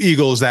no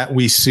Eagles that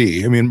we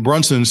see. I mean,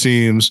 Brunson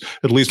seems,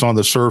 at least on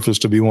the surface,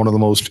 to be one of the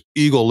most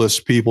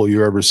egoless people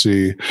you ever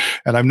see.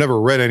 And I've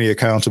never read any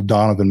accounts of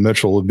Donovan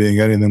Mitchell of being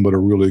anything but a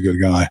really good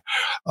guy.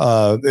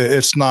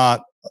 It's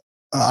not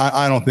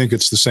I don't think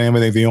it's the same. I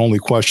think the only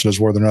question is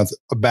whether or not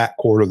a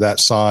backcourt of that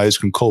size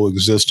can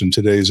coexist in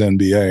today's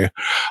NBA.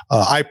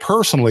 I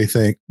personally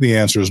think the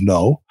answer is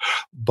no,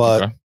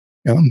 but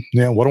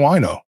what do I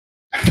know?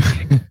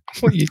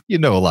 Well, you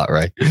know a lot,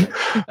 right?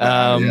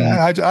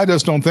 I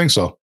just don't think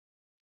so.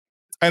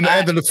 And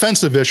the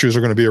defensive issues are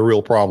going to be a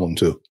real problem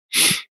too.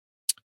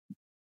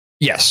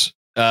 Yes,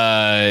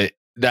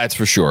 that's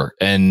for sure.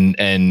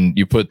 And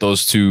you put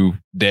those two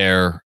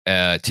there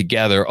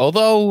together.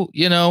 Although,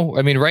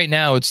 right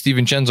now it's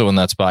DiVincenzo in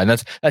that spot, and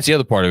that's the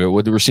other part of it.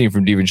 What we're seeing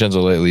from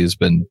DiVincenzo lately has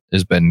been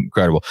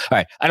incredible. All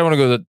right, I don't want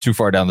to go too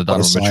far down the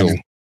Donovan Mitchell.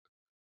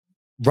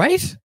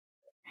 Right?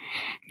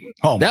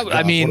 Oh, my God,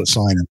 what a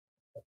signing!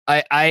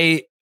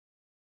 I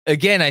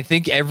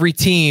think every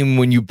team,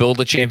 when you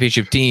build a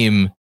championship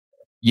team,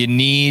 you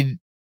need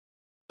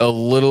a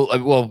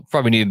little,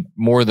 probably need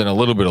more than a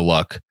little bit of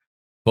luck,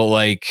 but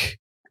like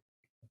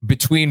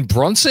between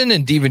Brunson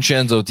and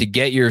DiVincenzo to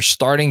get your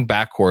starting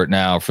backcourt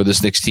now for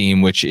this Knicks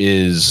team, which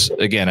is,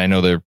 again, I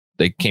know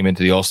they came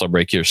into the All-Star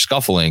break here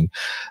scuffling,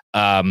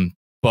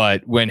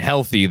 but when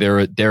healthy,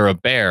 they're a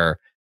bear.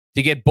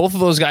 To get both of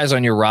those guys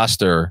on your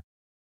roster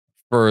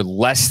for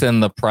less than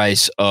the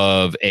price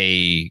of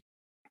the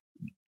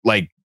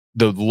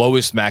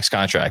lowest max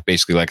contract,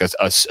 basically like a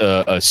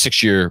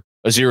 6-year,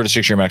 a 0 to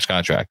 6 year max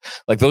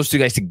contract. Like those two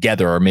guys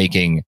together are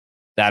making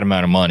that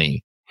amount of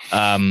money.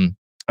 I'm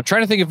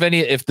trying to think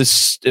if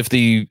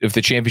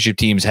the championship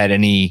teams had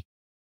any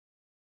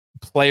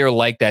player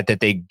like that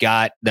they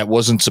got that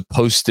wasn't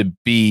supposed to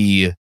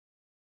be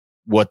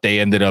what they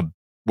ended up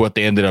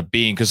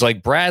being. Cause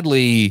like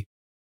Bradley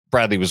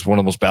was one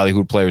of the most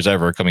ballyhooed players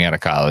ever coming out of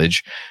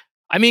college.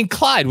 I mean,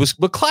 Clyde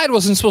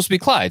wasn't supposed to be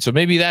Clyde. So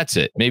maybe that's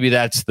it. Maybe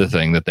that's the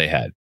thing that they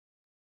had.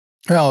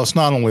 Well, it's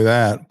not only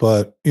that,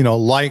 but,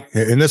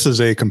 and this is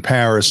a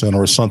comparison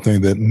or something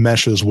that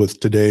meshes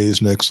with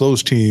today's Knicks.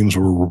 Those teams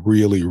were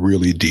really,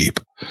 really deep.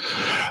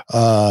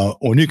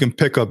 When you can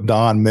pick up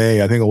Don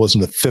May, I think it was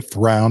in the 5th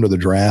round of the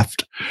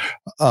draft.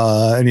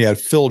 And you had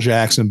Phil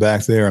Jackson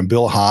back there and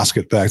Bill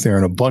Hoskett back there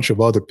and a bunch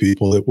of other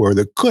people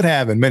that could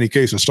have, in many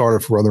cases,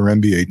 started for other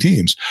NBA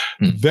teams.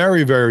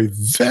 Very, very,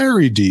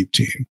 very deep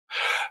team.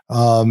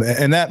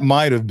 And that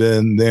might have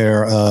been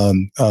their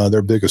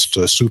biggest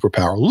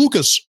superpower.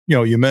 Lucas,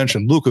 you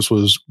mentioned Lucas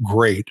was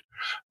great,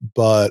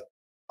 but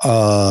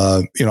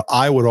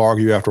I would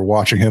argue after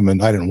watching him,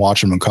 and I didn't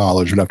watch him in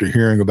college, but after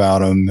hearing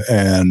about him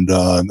and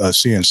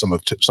seeing some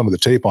of the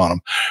tape on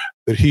him,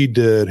 that he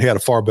had a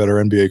far better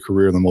NBA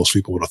career than most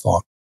people would have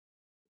thought.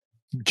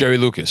 Jerry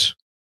Lucas,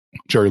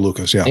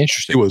 yeah,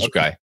 interesting. He was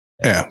okay,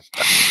 yeah.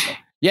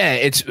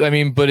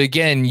 But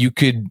again, you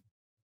could.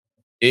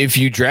 If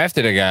you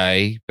drafted a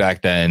guy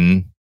back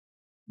then,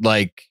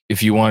 like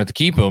if you wanted to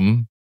keep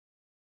him,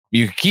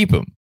 you could keep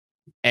him.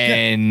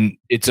 And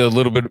it's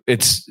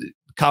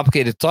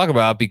complicated to talk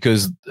about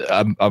because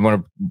I'm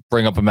going to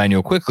bring up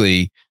Emmanuel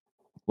quickly.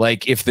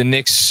 Like if the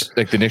Knicks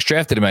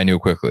drafted Emmanuel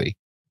quickly,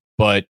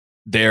 but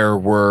there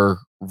were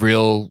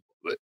real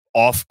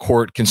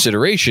off-court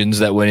considerations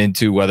that went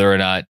into whether or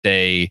not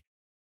they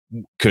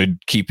could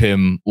keep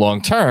him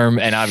long-term.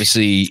 And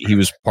obviously he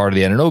was part of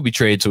the Anunoby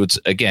trade. So it's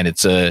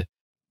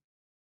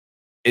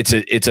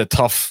a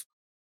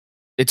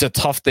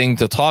tough thing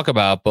to talk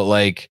about, but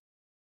like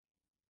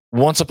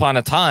once upon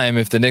a time,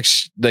 if the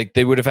Knicks, like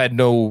they would have had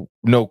no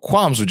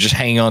qualms with just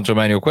hanging on to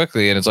Emmanuel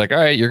quickly. And it's like, all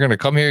right, you're going to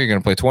come here, you're going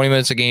to play 20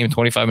 minutes a game,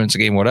 25 minutes a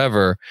game,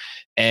 whatever.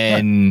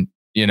 And,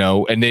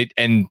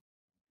 and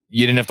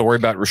you didn't have to worry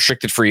about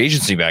restricted free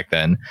agency back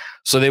then.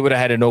 So they would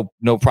have had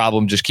no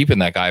problem just keeping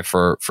that guy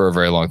for a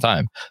very long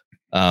time.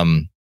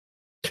 But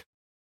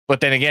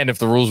then again, if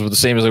the rules were the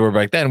same as they were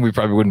back then, we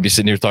probably wouldn't be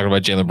sitting here talking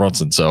about Jalen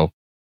Brunson. So,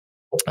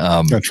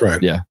 that's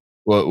right. Yeah.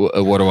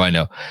 What do I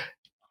know?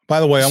 By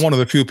the way, I'm one of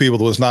the few people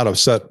that was not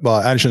upset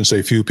by, I shouldn't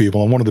say few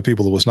people, I'm one of the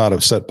people that was not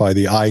upset by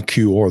the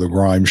IQ or the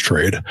Grimes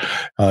trade.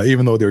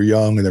 Even though they're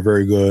young and they're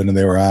very good and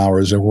they were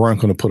ours, they weren't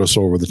going to put us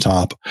over the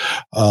top.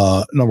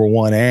 Number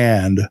one,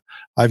 and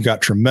I've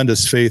got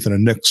tremendous faith in a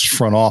Knicks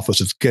front office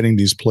that's getting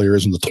these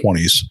players in the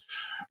 20s.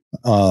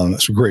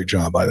 It's a great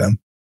job by them.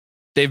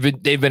 They've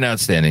been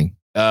outstanding.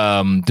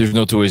 There's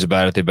no two ways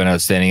about it. They've been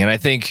outstanding. And I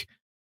think,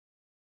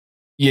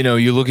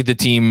 you look at the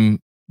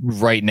team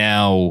right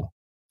now,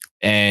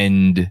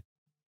 and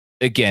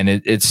again,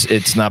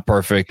 it's not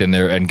perfect,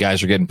 and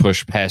guys are getting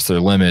pushed past their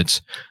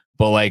limits.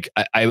 But like,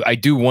 I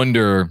do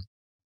wonder.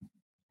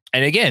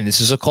 And again,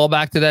 this is a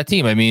callback to that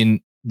team. I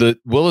mean, the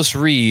Willis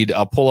Reed.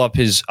 I'll pull up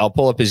his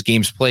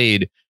games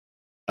played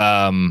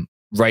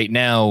right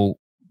now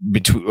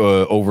between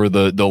over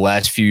the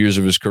last few years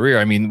of his career.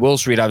 I mean,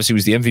 Willis Reed obviously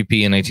was the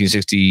MVP in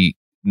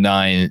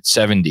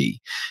 1969-70.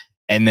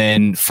 And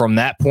then from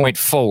that point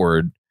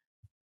forward,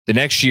 the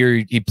next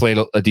year he played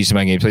a decent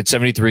amount of games, played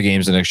 73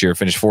 games the next year,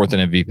 finished 4th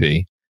in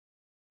MVP.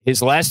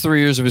 His last 3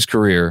 years of his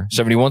career,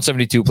 71,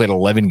 72, played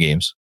 11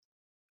 games.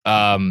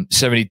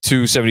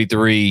 72,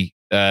 73,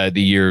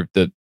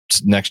 the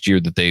next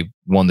year that they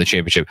won the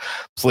championship,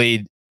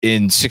 played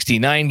in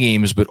 69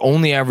 games, but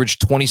only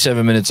averaged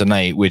 27 minutes a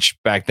night, which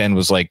back then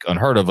was like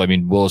unheard of. I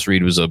mean, Willis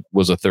Reed was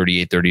a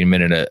 30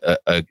 minute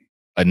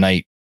a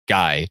night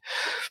guy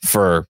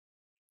for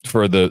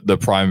the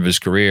prime of his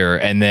career.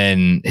 And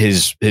then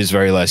his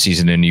very last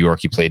season in New York,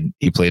 he played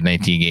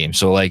 19 games.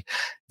 So like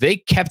they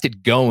kept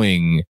it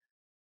going,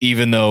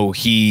 even though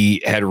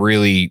he had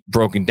really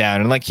broken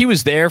down. And like he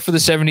was there for the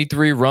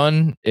 73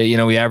 run. He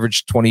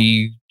averaged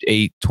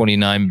 28,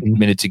 29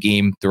 minutes a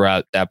game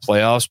throughout that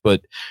playoffs,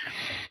 but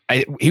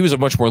he was a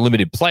much more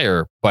limited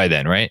player by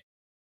then, right?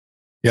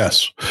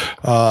 Yes.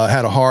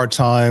 Had a hard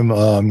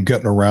time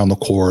getting around the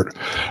court.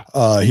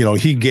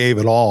 He gave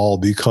it all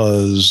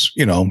because,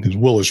 he's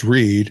Willis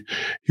Reed.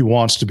 He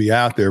wants to be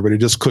out there, but he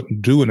just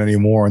couldn't do it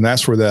anymore. And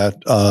that's where that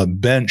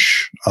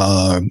bench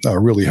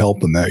really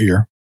helped him that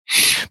year.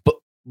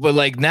 But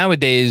like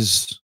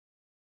nowadays,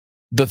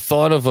 the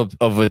thought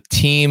of a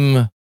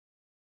team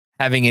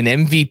having an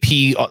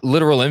MVP,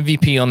 literal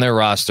MVP on their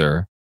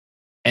roster,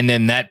 and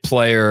then that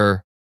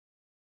player,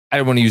 I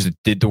don't want to use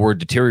the word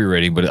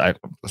deteriorating, but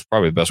that's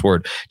probably the best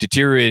word,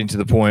 deteriorating to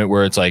the point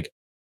where it's like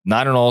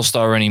not an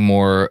all-star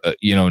anymore,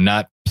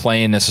 not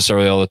playing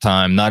necessarily all the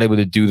time, not able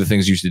to do the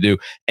things he used to do,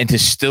 and to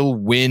still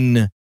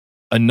win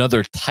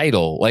another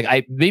title.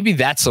 Like maybe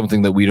that's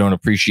something that we don't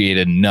appreciate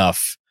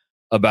enough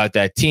about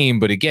that team.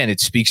 But again, it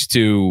speaks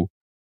to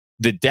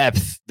the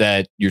depth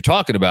that you're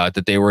talking about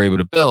that they were able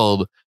to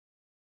build.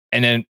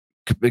 And then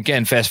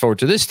again, fast forward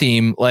to this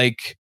team,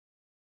 like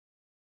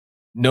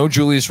no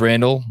Julius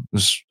Randle,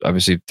 who's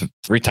obviously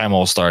three-time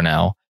All-Star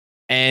now.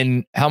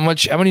 And how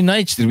many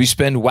nights did we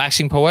spend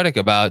waxing poetic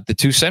about the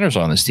two centers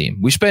on this team?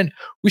 We spent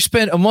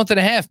a month and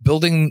a half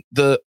building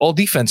the all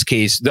defense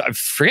case.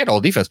 Forget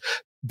all defense,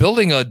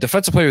 building a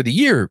defensive player of the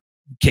year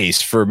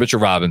case for Mitchell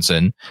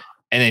Robinson.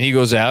 And then he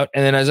goes out,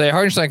 and then Isaiah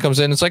Hartenstein comes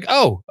in. It's like,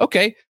 oh,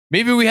 okay,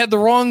 maybe we had the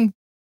wrong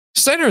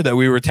center that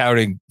we were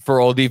touting for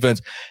all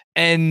defense.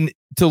 And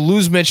to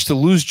lose Mitch, to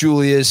lose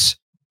Julius,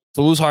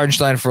 to lose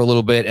Hartenstein for a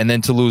little bit, and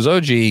then to lose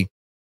OG.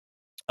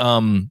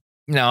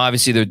 Now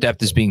obviously their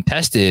depth is being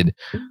tested,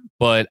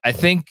 but I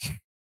think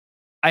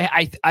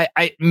I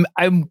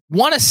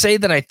want to say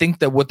that I think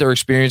that what they're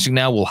experiencing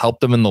now will help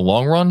them in the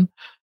long run,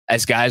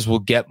 as guys will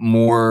get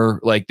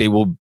more like they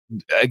will.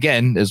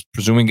 Again, as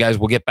presuming guys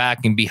will get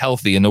back and be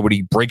healthy and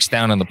nobody breaks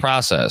down in the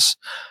process.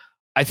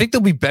 I think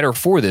they'll be better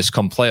for this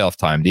come playoff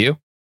time. Do you?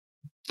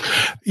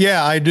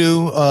 Yeah, I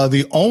do.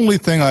 The only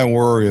thing I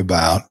worry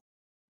about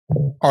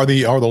are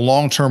the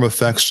long-term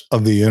effects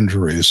of the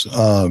injuries.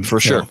 For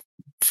sure.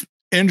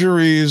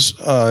 Injuries,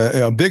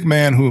 big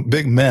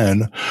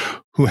men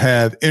who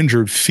have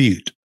injured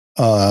feet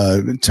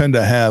tend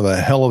to have a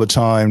hell of a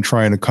time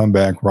trying to come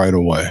back right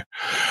away.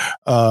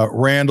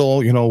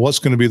 Randall, what's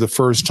going to be the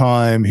first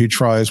time he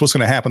tries? What's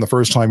going to happen the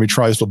first time he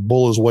tries to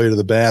bull his way to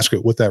the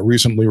basket with that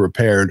recently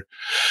repaired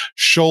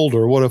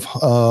shoulder? What if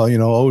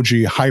OG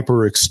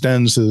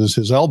hyperextends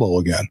his elbow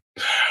again?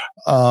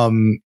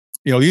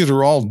 These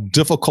are all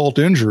difficult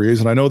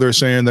injuries, and I know they're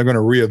saying they're going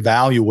to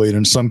reevaluate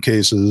in some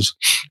cases,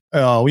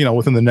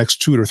 within the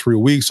next 2 to 3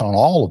 weeks on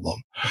all of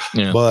them.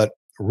 Yeah. But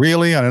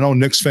really, and I know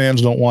Knicks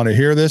fans don't want to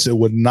hear this, it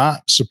would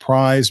not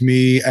surprise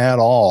me at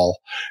all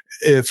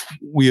if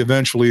we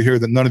eventually hear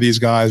that none of these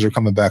guys are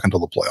coming back until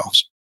the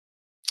playoffs.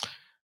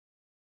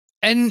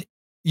 And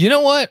you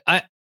know what?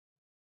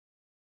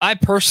 I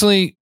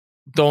personally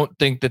don't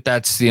think that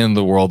that's the end of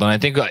the world. And I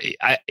think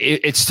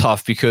it's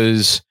tough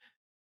because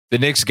the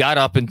Knicks got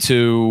up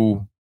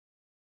into,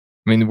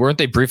 weren't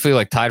they briefly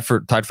like tied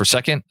for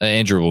second?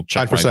 Andrew will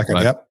check. Tied for second,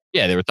 yep.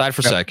 Yeah, they were tied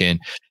for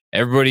second.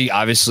 Everybody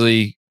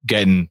obviously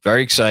getting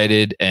very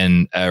excited,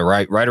 and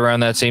right around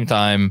that same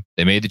time,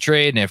 they made the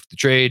trade. And after the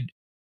trade,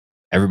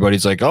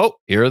 everybody's like, "Oh,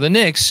 here are the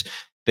Knicks.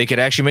 They could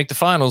actually make the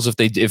finals if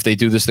they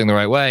do this thing the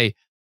right way."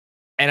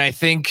 And I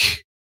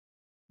think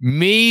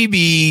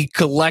maybe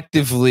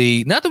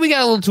collectively, not that we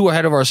got a little too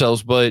ahead of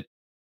ourselves, but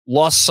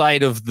lost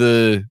sight of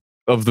the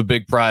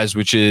big prize,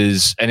 which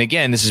is, and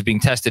again, this is being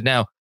tested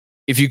now.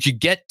 If you could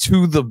get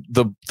to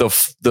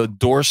the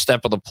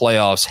doorstep of the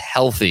playoffs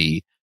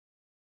healthy,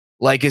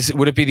 like,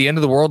 would it be the end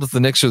of the world if the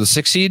Knicks are the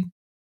 6th seed?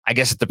 I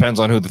guess it depends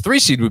on who the 3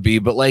 seed would be,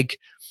 but like,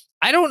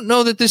 I don't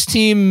know that this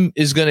team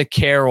is going to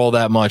care all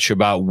that much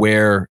about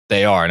where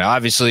they are. Now,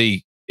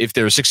 obviously, if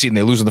they're a 6 seed and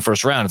they lose in the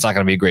first round, it's not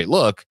going to be a great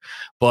look.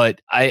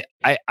 But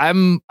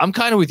I'm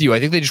kind of with you. I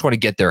think they just want to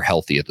get there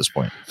healthy at this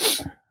point.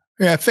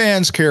 Yeah,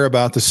 fans care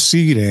about the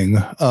seeding.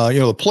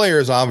 The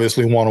players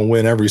obviously want to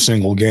win every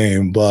single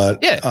game,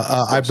 but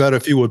I bet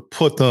if you would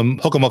hook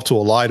them up to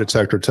a lie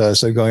detector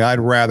test, they're going,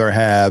 I'd rather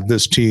have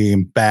this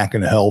team back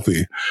and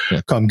healthy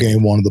come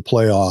game one of the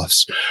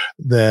playoffs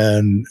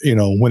than,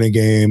 win a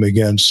game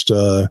against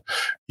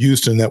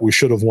Houston that we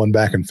should have won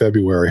back in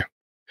February.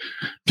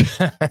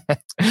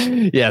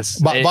 Yes.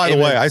 By the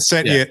way,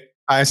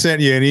 I sent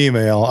you an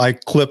email. I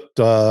clipped,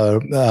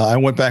 I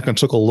went back and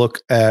took a look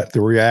at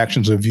the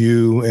reactions of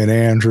you and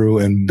Andrew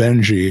and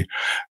Benji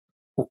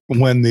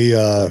when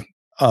the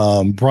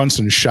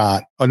Brunson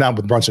shot, or not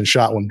with Brunson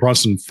shot, when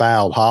Brunson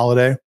fouled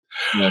Holiday.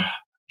 Yeah.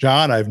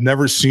 John, I've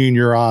never seen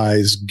your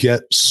eyes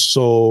get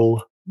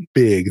so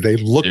big. They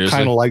look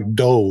kind of like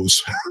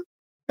does.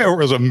 It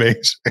was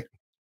amazing.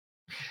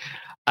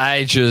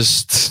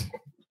 It's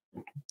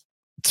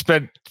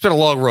been a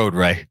long road,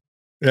 Ray.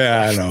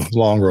 Yeah, I know.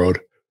 Long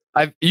road.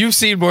 You've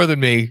seen more than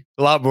me,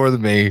 a lot more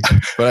than me,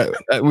 but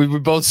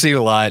we've both seen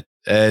a lot.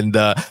 And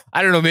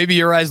I don't know, maybe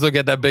your eyes don't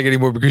get that big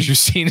anymore because you've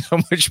seen so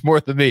much more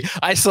than me.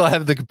 I still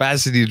have the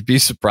capacity to be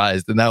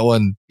surprised. And that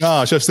one.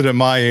 No, it's just that at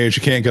my age,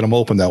 you can't get them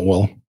open that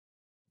well.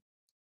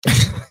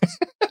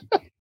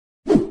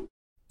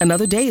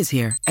 Another day is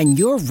here and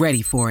you're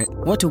ready for it.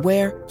 What to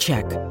wear?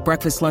 Check.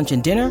 Breakfast, lunch,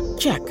 and dinner?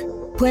 Check.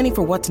 Planning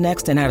for what's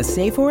next and how to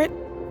save for it?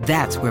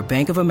 That's where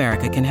Bank of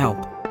America can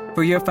help.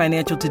 For your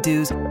financial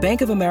to-dos,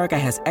 Bank of America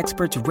has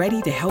experts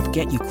ready to help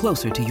get you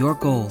closer to your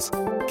goals.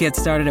 Get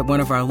started at one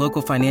of our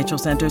local financial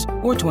centers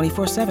or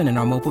 24/7 in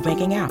our mobile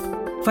banking app.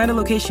 Find a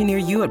location near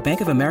you at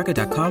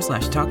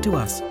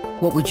bankofamerica.com/talktous.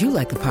 What would you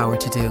like the power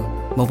to do?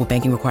 Mobile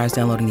banking requires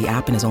downloading the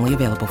app and is only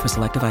available for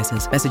select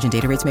devices. Message and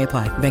data rates may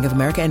apply. Bank of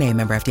America N.A.,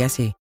 member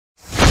FDIC.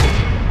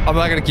 I'm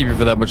not going to keep you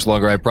for that much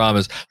longer, I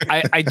promise.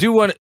 I do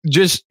want to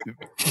just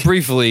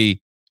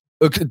briefly,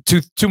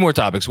 two more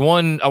topics.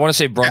 One, I want to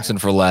say Brunson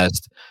for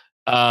last.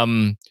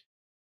 For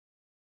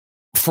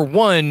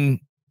one,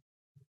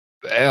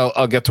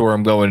 I'll get to where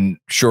I'm going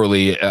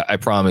shortly, I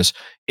promise.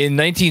 In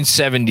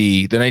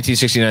 1970, the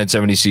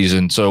 1969-70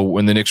 season, so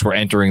when the Knicks were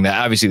entering that,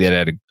 obviously they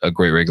had a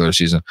great regular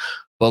season,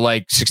 but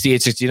like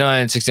 68,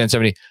 69, 69,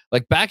 70,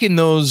 like back in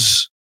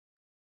those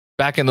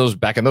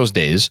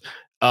days,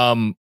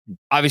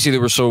 obviously there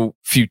were so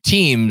few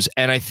teams,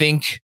 and I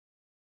think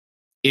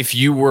if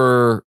you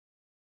were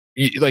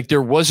like,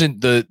 there wasn't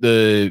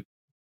the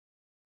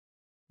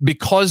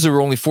because there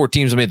were only 4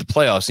 teams that made the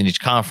playoffs in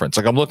each conference.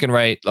 Like I'm looking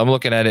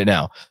at it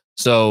now.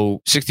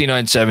 So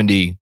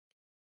 69-70,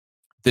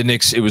 the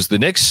Knicks, it was the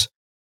Knicks,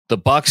 the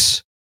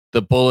Bucks,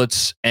 the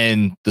Bullets,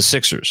 and the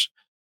Sixers.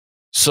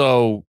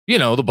 So,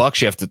 the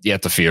Bucks you have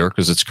to fear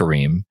because it's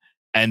Kareem.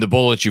 And the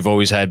Bullets, you've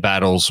always had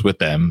battles with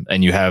them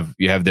and you have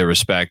their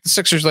respect. The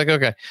Sixers, like,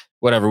 okay,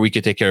 whatever, we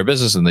could take care of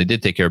business, and they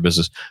did take care of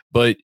business.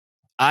 But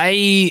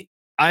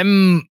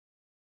I'm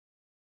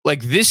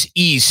like, this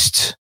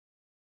East,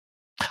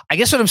 I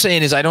guess what I'm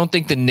saying is I don't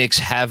think the Knicks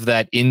have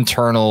that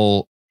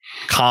internal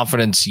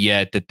confidence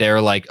yet that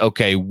they're like,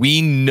 okay, we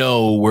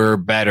know we're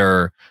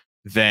better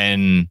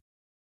than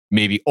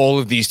maybe all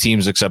of these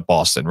teams except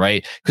Boston,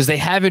 right? Because they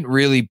haven't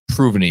really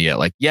proven it yet.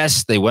 Like,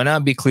 yes, they went out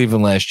and beat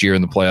Cleveland last year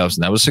in the playoffs,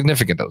 and that was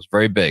significant. That was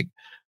very big.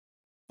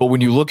 But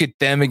when you look at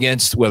them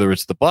against whether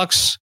it's the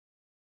Bucks,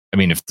 I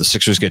mean, if the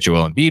Sixers get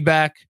Joel Embiid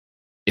back,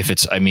 if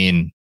it's,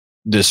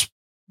 this,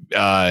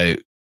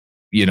 the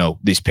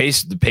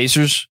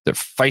Pacers, they're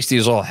feisty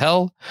as all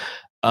hell.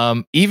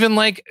 Even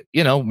like,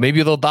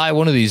 maybe they'll die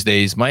one of these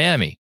days,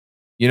 Miami.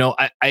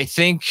 I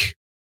think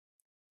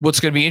what's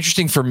going to be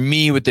interesting for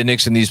me with the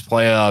Knicks in these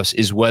playoffs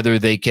is whether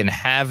they can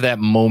have that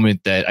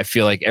moment that I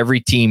feel like every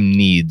team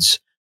needs,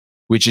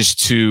 which is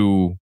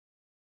to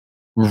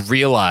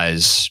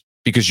realize,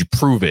 because you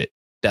prove it,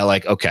 that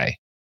like, okay,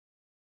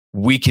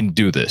 we can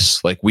do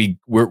this. Like we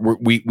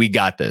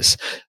got this.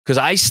 Because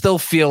I still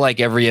feel like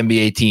every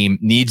NBA team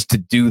needs to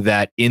do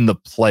that in the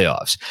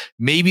playoffs.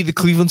 Maybe the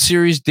Cleveland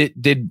series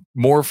did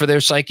more for their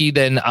psyche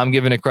than I'm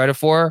giving it credit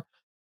for.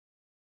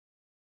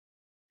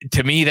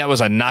 To me, that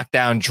was a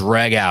knockdown,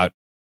 drag out,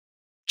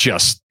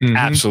 just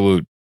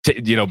absolute.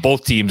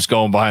 Both teams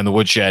going behind the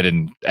woodshed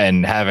and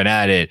having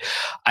at it.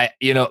 I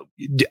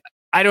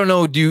don't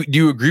know. Do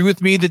you agree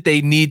with me that they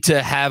need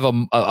to have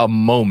a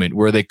moment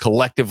where they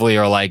collectively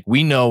are like,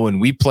 we know when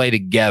we play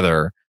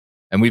together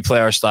and we play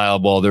our style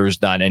of ball, there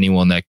is not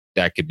anyone that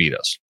could beat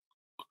us?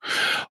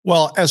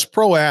 Well, as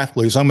pro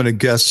athletes, I'm going to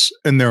guess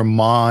in their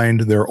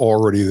mind, they're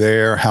already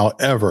there.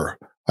 However,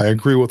 I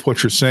agree with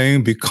what you're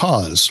saying,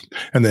 because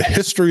in the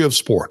history of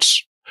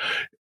sports,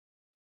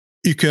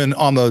 you can,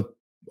 on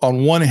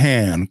one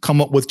hand, come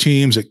up with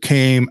teams that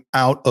came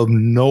out of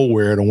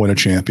nowhere to win a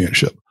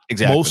championship.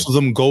 Exactly. Most of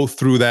them go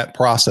through that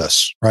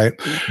process, right?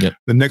 Yep.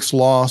 The Knicks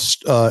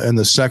lost in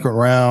the second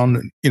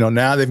round.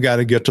 Now they've got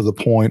to get to the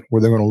point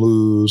where they're going to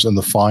lose in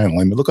the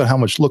final. I mean, look at how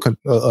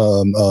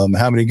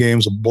many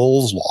games the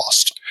Bulls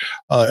lost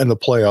in the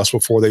playoffs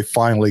before they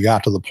finally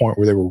got to the point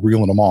where they were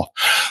reeling them off.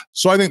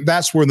 So I think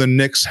that's where the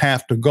Knicks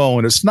have to go.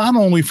 And it's not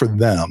only for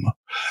them,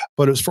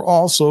 but it's for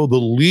also the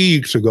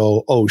league to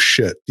go, oh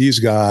shit, these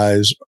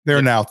guys,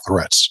 they're now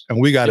threats,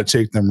 and we got to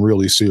take them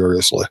really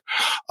seriously.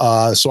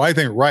 So I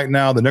think right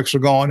now the Knicks are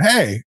going,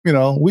 hey,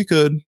 we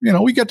could,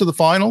 we get to the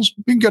finals,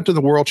 we can get to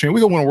the world championship,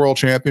 we can win a world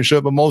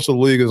championship, but most of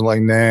the league is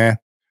like, nah,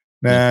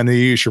 in the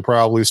East, you're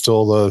probably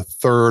still the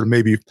third,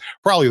 maybe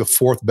probably the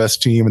fourth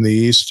best team in the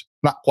East.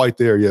 Not quite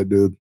there yet,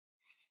 dude.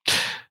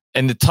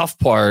 And the tough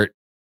part,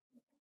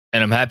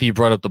 and I'm happy you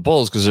brought up the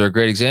Bulls because they're a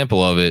great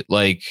example of it.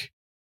 Like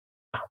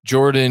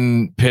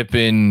Jordan,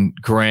 Pippen,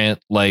 Grant,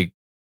 like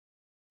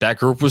that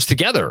group was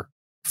together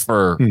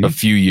for a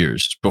few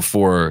years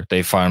before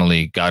they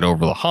finally got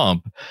over the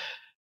hump.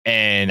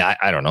 And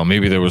I don't know,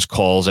 maybe there was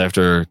calls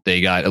after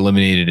they got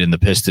eliminated in the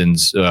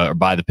Pistons or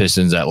by the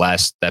Pistons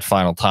that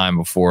final time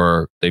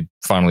before they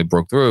finally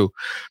broke through.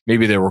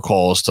 Maybe there were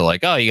calls to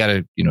like, oh, you got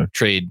to,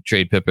 trade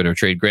Pippen or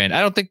trade Grant.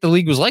 I don't think the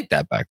league was like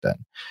that back then.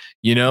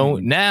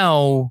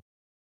 Now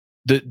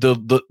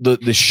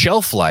the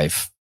shelf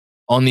life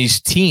on these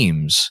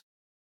teams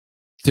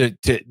to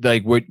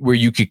like where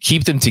you could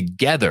keep them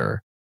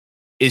together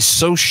is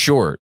so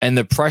short, and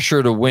the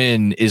pressure to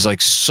win is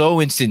like so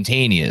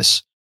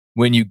instantaneous.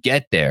 When you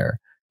get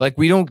there, like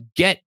we don't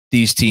get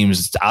these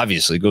teams,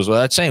 obviously it goes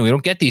without saying, we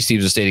don't get these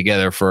teams to stay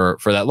together for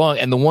that long.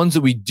 And the ones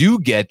that we do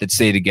get that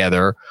stay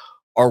together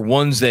are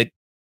ones that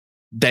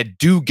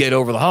do get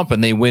over the hump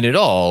and they win it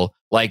all,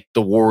 like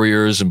the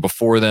Warriors and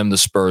before them, the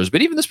Spurs.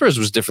 But even the Spurs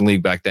was a different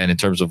league back then in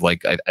terms of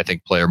like, I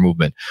think player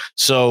movement.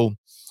 So,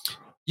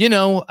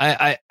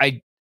 I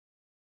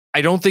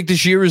don't think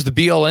this year is the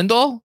be all end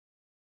all,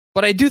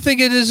 but I do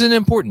think it is an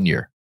important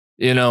year.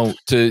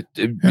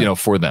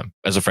 For them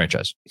as a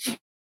franchise.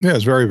 Yeah,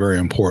 it's very, very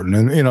important.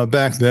 And,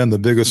 back then, the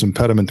biggest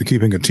impediment to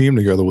keeping a team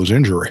together was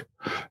injury.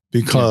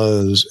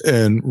 Because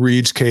in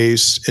Reed's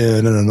case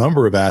and in a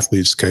number of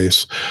athletes'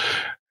 case,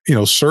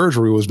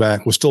 surgery was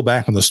still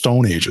back in the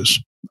Stone Ages.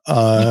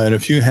 And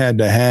if you had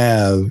to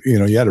have, you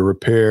had to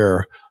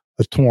repair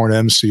a torn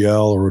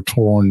MCL or a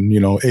torn,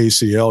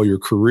 ACL, your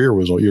career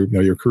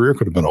your career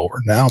could have been over.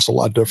 Now it's a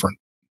lot different.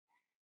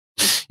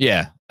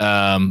 Yeah.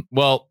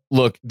 Well,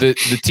 look, the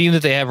team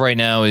that they have right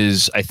now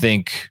is, I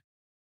think,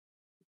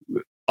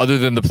 other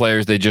than the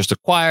players they just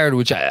acquired,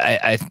 which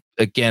I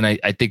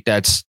think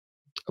that's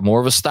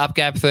more of a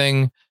stopgap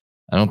thing.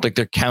 I don't think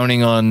they're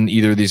counting on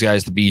either of these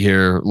guys to be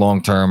here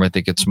long term. I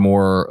think it's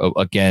more,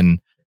 again,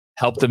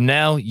 help them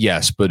now,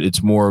 yes, but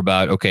it's more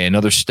about, okay,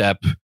 another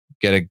step,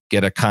 get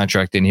a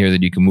contract in here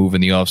that you can move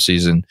in the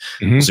offseason.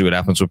 Mm-hmm. We'll see what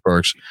happens with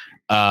Burks.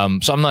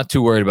 So I'm not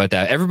too worried about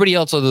that. Everybody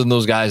else other than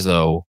those guys,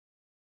 though,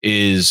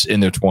 is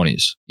in their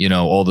 20s,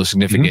 all the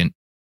significant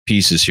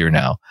pieces here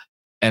now.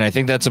 And I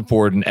think that's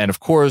important. And of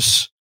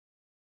course,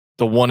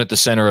 the one at the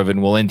center of it,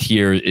 and we'll end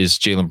here, is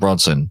Jalen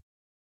Brunson.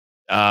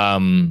 There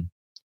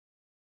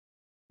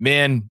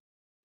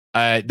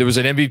was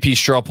an MVP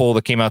straw poll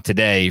that came out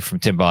today from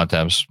Tim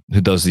Bontemps, who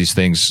does these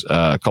things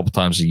a couple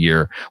times a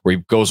year, where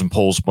he goes and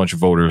polls a bunch of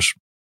voters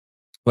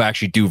who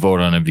actually do vote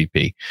on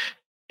MVP.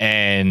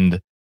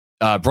 And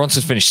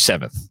Brunson finished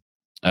 7th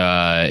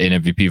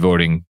in MVP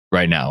voting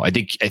right now. I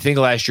think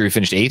last year he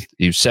finished 8th.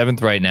 He was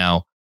 7th right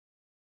now.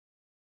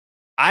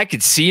 I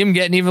could see him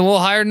getting even a little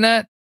higher than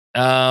that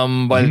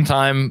by the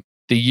time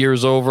the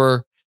year's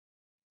over.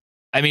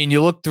 I mean,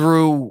 you look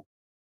through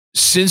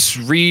since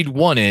Reed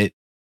won it,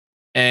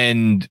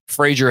 and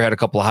Frazier had a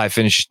couple of high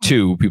finishes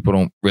too. People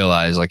don't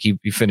realize, like, he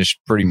finished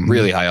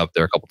really high up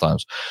there a couple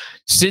times.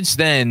 Since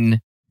then,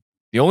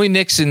 the only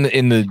Knicks in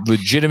the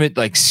legitimate,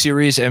 like,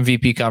 serious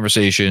MVP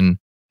conversation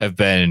have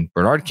been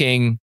Bernard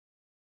King,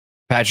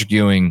 Patrick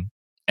Ewing,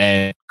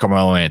 and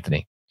Carmelo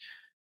Anthony.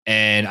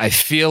 And I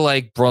feel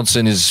like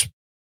Brunson is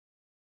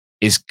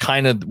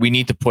kind of, we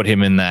need to put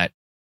him in that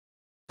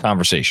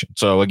conversation.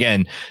 So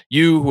again,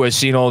 you who has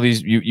seen all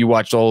these, you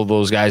watched all of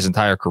those guys'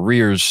 entire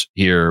careers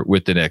here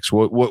with the Knicks.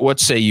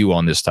 What say you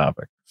on this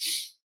topic?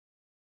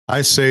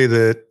 I say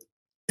that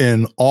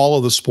in all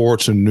of the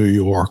sports in New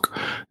York,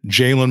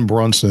 Jalen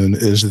Brunson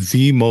is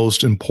the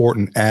most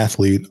important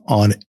athlete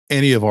on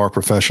any of our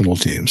professional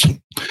teams.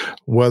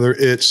 Whether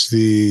it's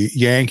the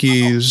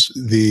Yankees,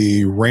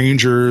 the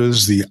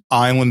Rangers, the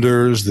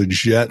Islanders, the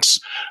Jets,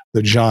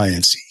 the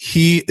Giants,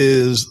 he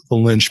is the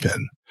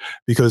linchpin,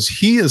 because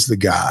he is the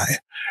guy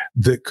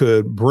that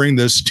could bring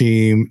this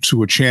team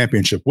to a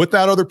championship with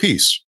that other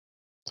piece.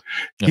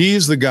 Yeah.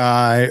 He's the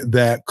guy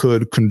that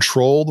could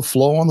control the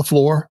flow on the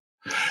floor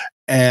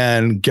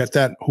and get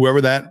that,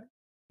 whoever that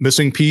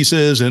missing piece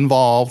is,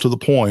 involved to the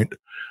point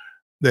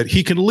that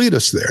he can lead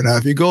us there. Now,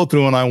 if you go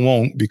through, and I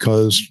won't,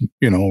 because,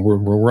 we're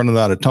running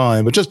out of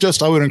time, but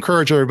just I would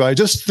encourage everybody,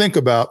 just think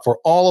about, for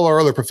all of our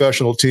other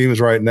professional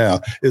teams right now,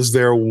 is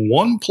there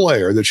one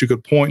player that you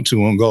could point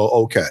to and go,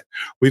 okay,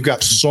 we've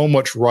got so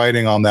much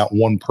riding on that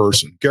one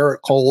person?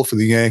 Garrett Cole for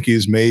the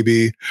Yankees,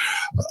 maybe.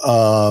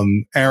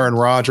 Aaron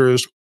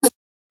Rodgers.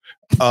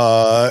 Who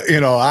else?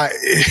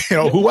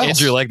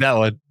 Andrew, like that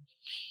one.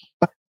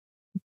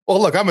 Well,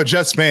 look, I'm a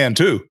Jets fan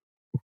too.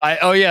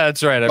 Oh yeah,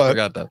 that's right. I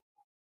forgot that.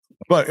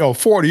 But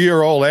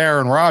 40-year-old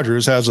Aaron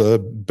Rodgers has a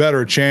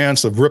better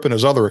chance of ripping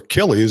his other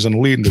Achilles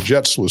and leading the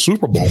Jets to a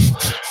Super Bowl.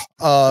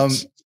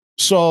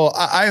 So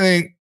I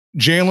think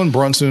Jalen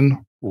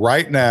Brunson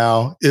right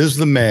now is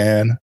the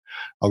man.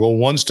 I'll go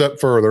one step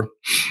further.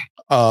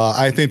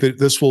 I think that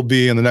this will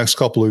be, in the next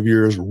couple of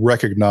years,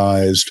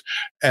 recognized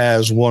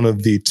as one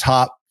of the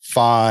top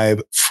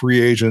 5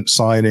 free agent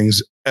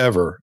signings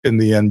ever in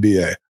the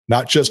NBA.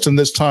 Not just in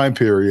this time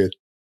period,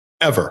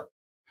 ever.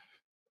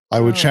 I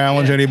would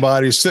challenge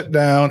anybody, sit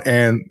down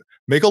and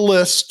make a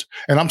list.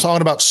 And I'm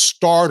talking about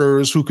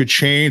starters who could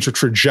change the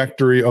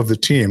trajectory of the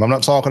team. I'm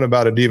not talking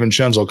about a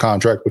DiVincenzo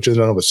contract, which in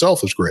and of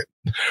itself is great.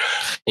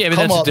 Yeah, but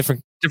that's a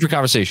different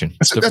conversation.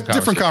 That's a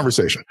different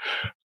conversation.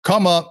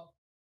 Come up,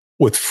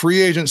 with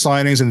free agent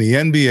signings in the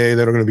NBA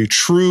that are going to be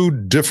true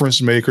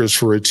difference makers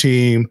for a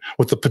team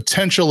with the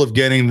potential of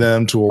getting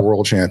them to a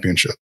world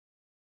championship.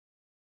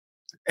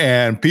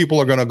 And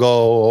people are going to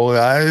go,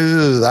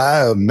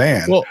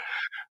 man. Well,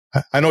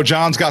 I know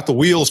John's got the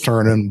wheels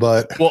turning,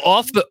 but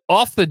off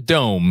the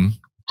dome,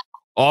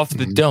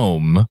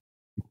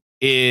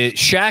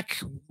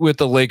 Shaq with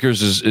the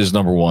Lakers is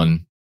number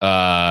one.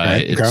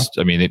 I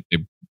mean,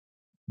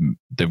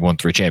 they've won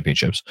 3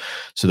 championships,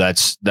 so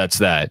that's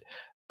that.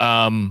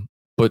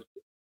 But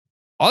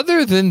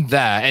other than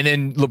that, and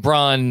then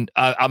LeBron,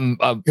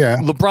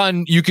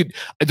 LeBron, you could.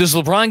 Does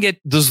LeBron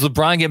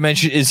get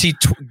mentioned? Is he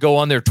go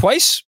on there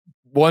twice?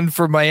 One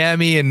for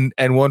Miami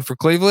and one for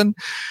Cleveland.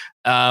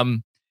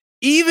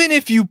 Even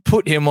if you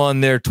put him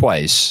on there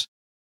twice,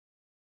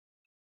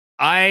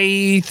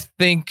 I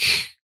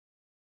think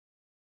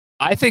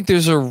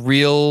there's a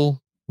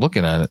real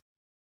looking at it.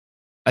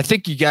 I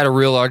think you got a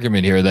real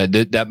argument here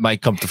that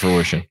might come to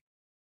fruition.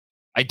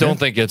 I don't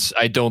think it's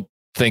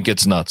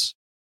nuts,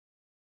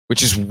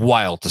 which is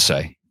wild to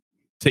say.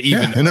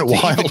 Isn't it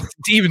wild?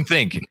 To even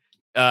think.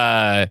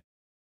 Because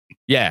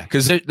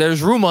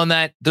there's room on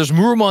that. There's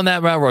room on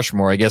that Mount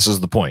Rushmore, I guess is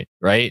the point,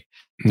 right?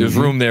 There's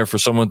room there for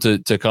someone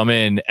to come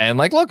in and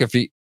look, if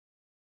he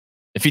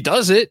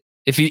does it,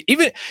 if he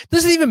even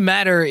doesn't even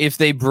matter if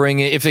they bring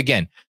it. If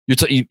again,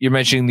 you're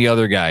mentioning the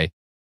other guy,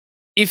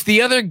 if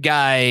the other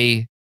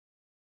guy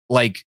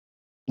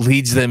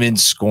leads them in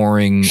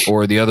scoring,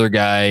 or the other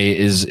guy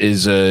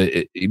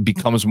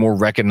becomes more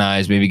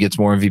recognized, maybe gets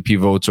more MVP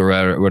votes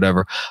or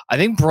whatever. I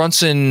think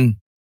Brunson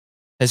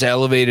has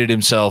elevated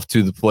himself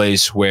to the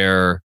place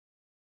where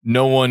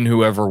no one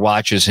who ever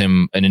watches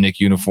him in a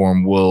Knicks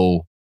uniform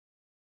will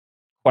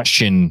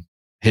question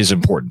his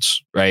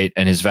importance, right?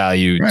 And his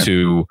value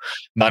to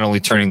not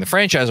only turning the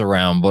franchise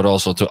around, but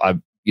also to,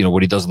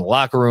 what he does in the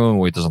locker room,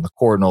 what he does on the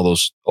court, and all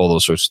those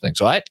sorts of things.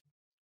 So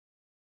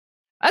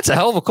that's a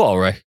hell of a call,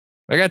 Ray.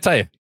 I gotta tell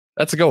you,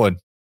 that's a good one.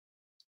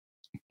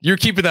 You're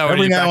keeping that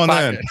every now and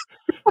then.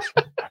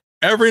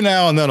 Every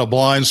now and then, a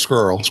blind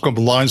squirrel. It's called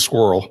a blind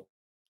squirrel.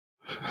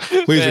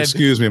 Please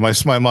excuse me. My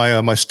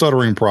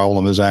stuttering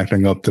problem is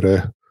acting up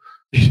today.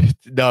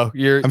 No,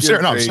 I'm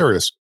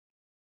serious.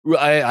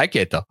 I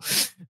can't tell.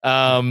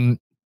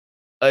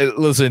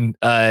 Listen,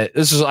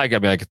 this is I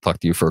could talk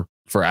to you for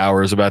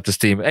hours about this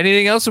team.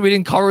 Anything else that we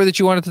didn't cover that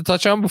you wanted to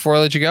touch on before I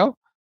let you go?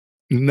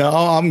 No,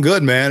 I'm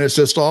good, man. It's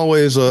just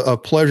always a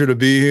pleasure to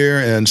be here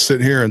and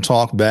sit here and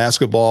talk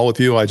basketball with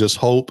you. I just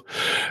hope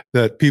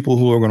that people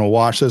who are going to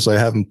watch this, I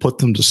haven't put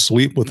them to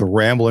sleep with the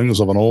ramblings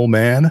of an old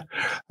man.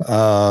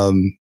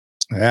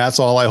 That's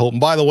all I hope.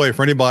 And by the way,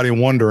 for anybody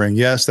wondering,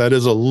 yes, that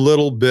is a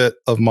little bit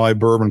of my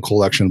bourbon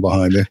collection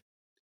behind me.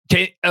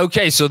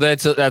 Okay, so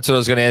that's what I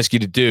was going to ask you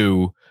to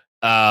do.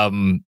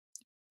 Can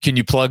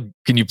you plug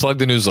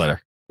the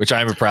newsletter, which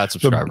I am a proud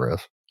subscriber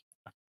of?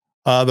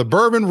 The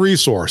Bourbon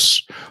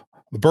Resource.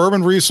 The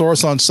Bourbon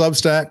Resource on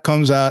Substack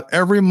comes out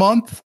every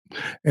month,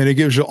 and it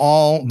gives you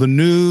all the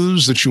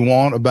news that you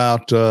want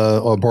about,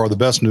 or the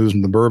best news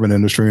in the bourbon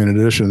industry. In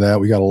addition to that,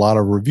 we got a lot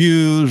of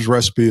reviews,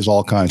 recipes,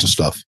 all kinds of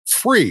stuff.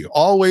 Free,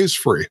 always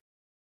free.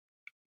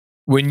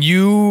 When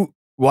you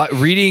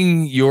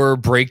reading your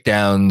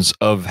breakdowns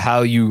of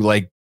how you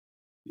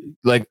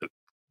I'm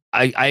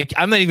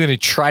not even going to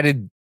try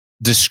to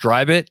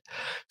describe it.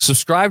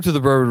 Subscribe to the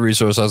Bourbon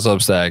Resource on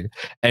Substack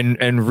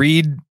and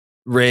read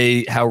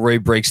how Ray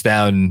breaks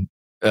down,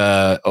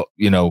 trying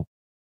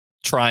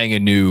a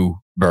new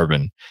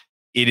bourbon.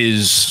 It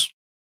is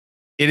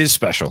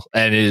special,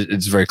 and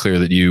it's very clear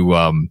that you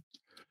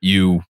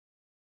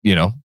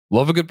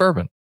love a good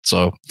bourbon.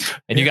 So,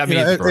 and you got me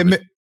into bourbon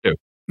too.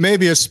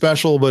 Maybe it's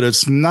special, but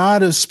it's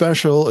not as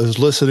special as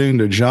listening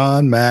to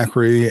John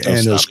Macri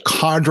and his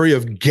cadre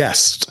of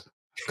guests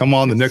come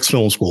on the Knicks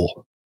Film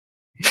School.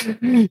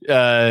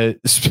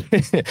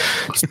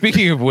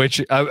 Speaking of which,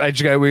 we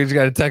just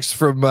got a text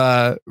from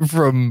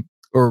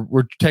or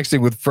we're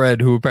texting with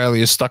Fred, who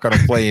apparently is stuck on a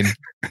plane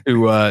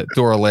to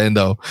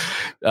Orlando.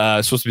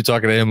 Supposed to be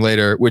talking to him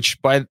later, which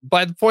by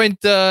the point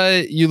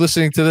you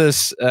listening to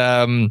this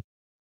will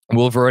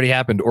have already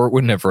happened, or it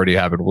wouldn't have already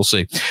happened. We'll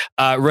see.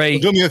 Ray,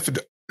 do me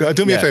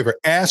a favor.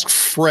 Ask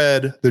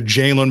Fred the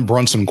Jalen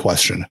Brunson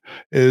question.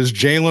 Is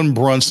Jalen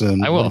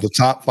Brunson one of the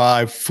top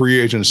 5 free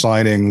agent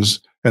signings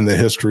in the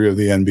history of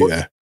the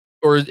NBA?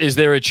 Or is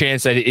there a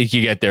chance that he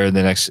could get there in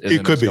the next? He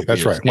could be.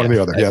 That's right. One or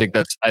the other. I think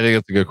that's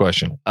a good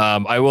question.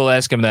 I will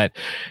ask him that.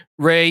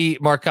 Ray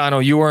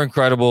Marcano, you are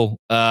incredible.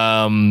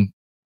 Thank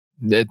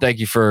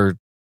you for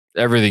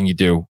everything you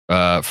do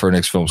for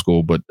Knicks Film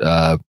School, but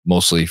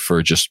mostly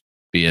for just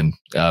being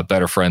a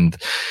better friend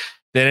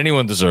than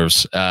anyone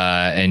deserves.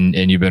 And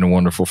you've been a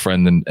wonderful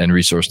friend and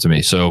resource to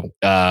me. So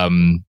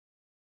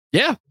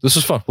yeah, this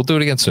was fun. We'll do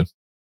it again soon.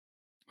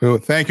 Well,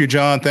 thank you,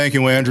 John. Thank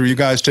you, Andrew. You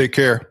guys take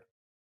care.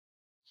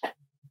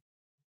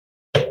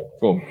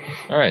 Cool.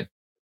 All right.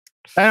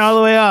 And all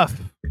the way off.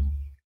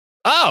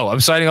 Oh, I'm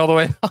signing all the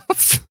way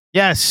off.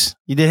 Yes,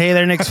 you did. Hey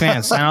there, Knicks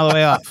fans. Sign all the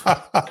way off.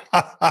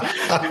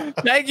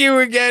 Thank you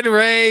again,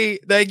 Ray.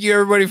 Thank you,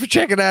 everybody, for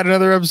checking out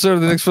another episode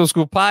of the Knicks Film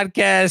School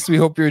podcast. We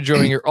hope you're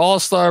enjoying your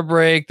All-Star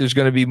break. There's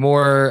going to be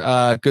more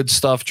good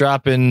stuff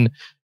dropping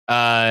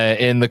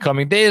in the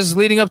coming days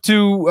leading up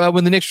to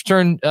when the Knicks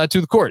return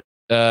to the court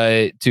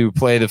to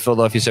play the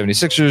Philadelphia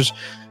 76ers.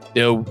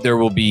 There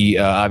will be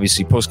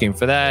obviously post-game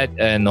for that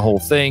and the whole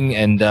thing.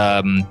 And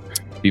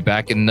be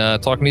back and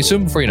talking to you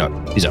soon before you know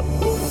it. Peace out.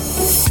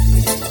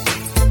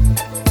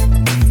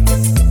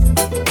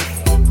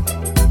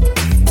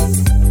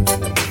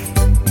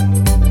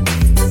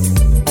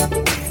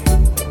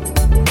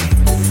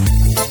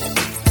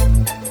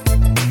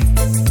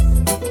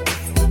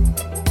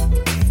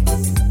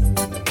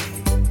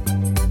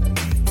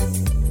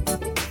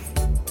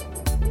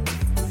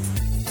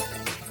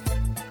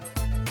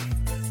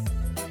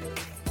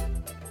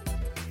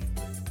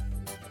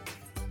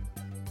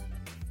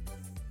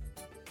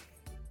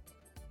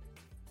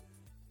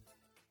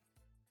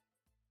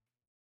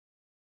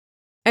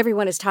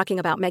 Everyone is talking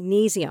about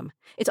magnesium.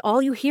 It's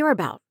all you hear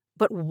about.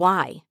 But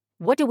why?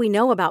 What do we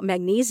know about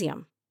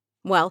magnesium?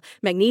 Well,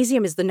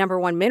 magnesium is the number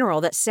one mineral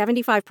that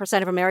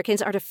 75% of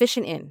Americans are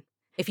deficient in.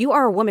 If you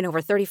are a woman over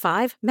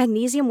 35,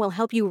 magnesium will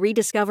help you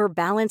rediscover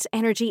balance,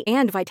 energy,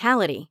 and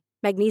vitality.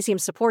 Magnesium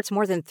supports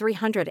more than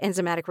 300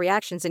 enzymatic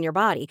reactions in your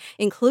body,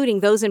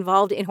 including those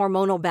involved in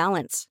hormonal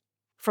balance.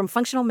 From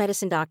functional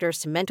medicine doctors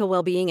to mental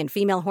well-being and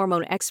female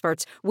hormone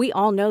experts, we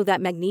all know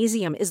that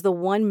magnesium is the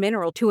one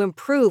mineral to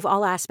improve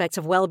all aspects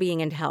of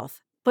well-being and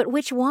health. But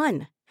which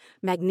one?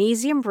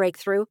 Magnesium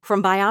Breakthrough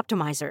from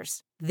Bioptimizers,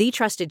 the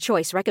trusted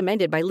choice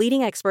recommended by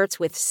leading experts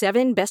with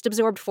 7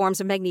 best-absorbed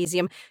forms of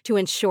magnesium to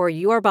ensure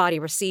your body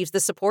receives the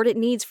support it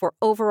needs for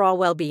overall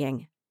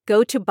well-being.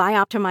 Go to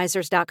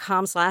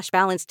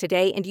bioptimizers.com/balance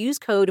today and use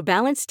code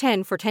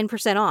BALANCE10 for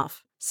 10%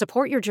 off.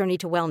 Support your journey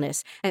to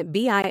wellness at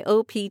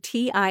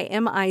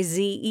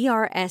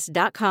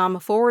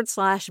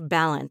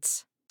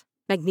bioptimizers.com/balance.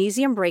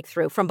 Magnesium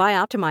Breakthrough from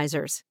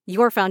Bioptimizers,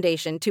 your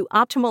foundation to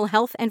optimal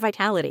health and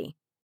vitality.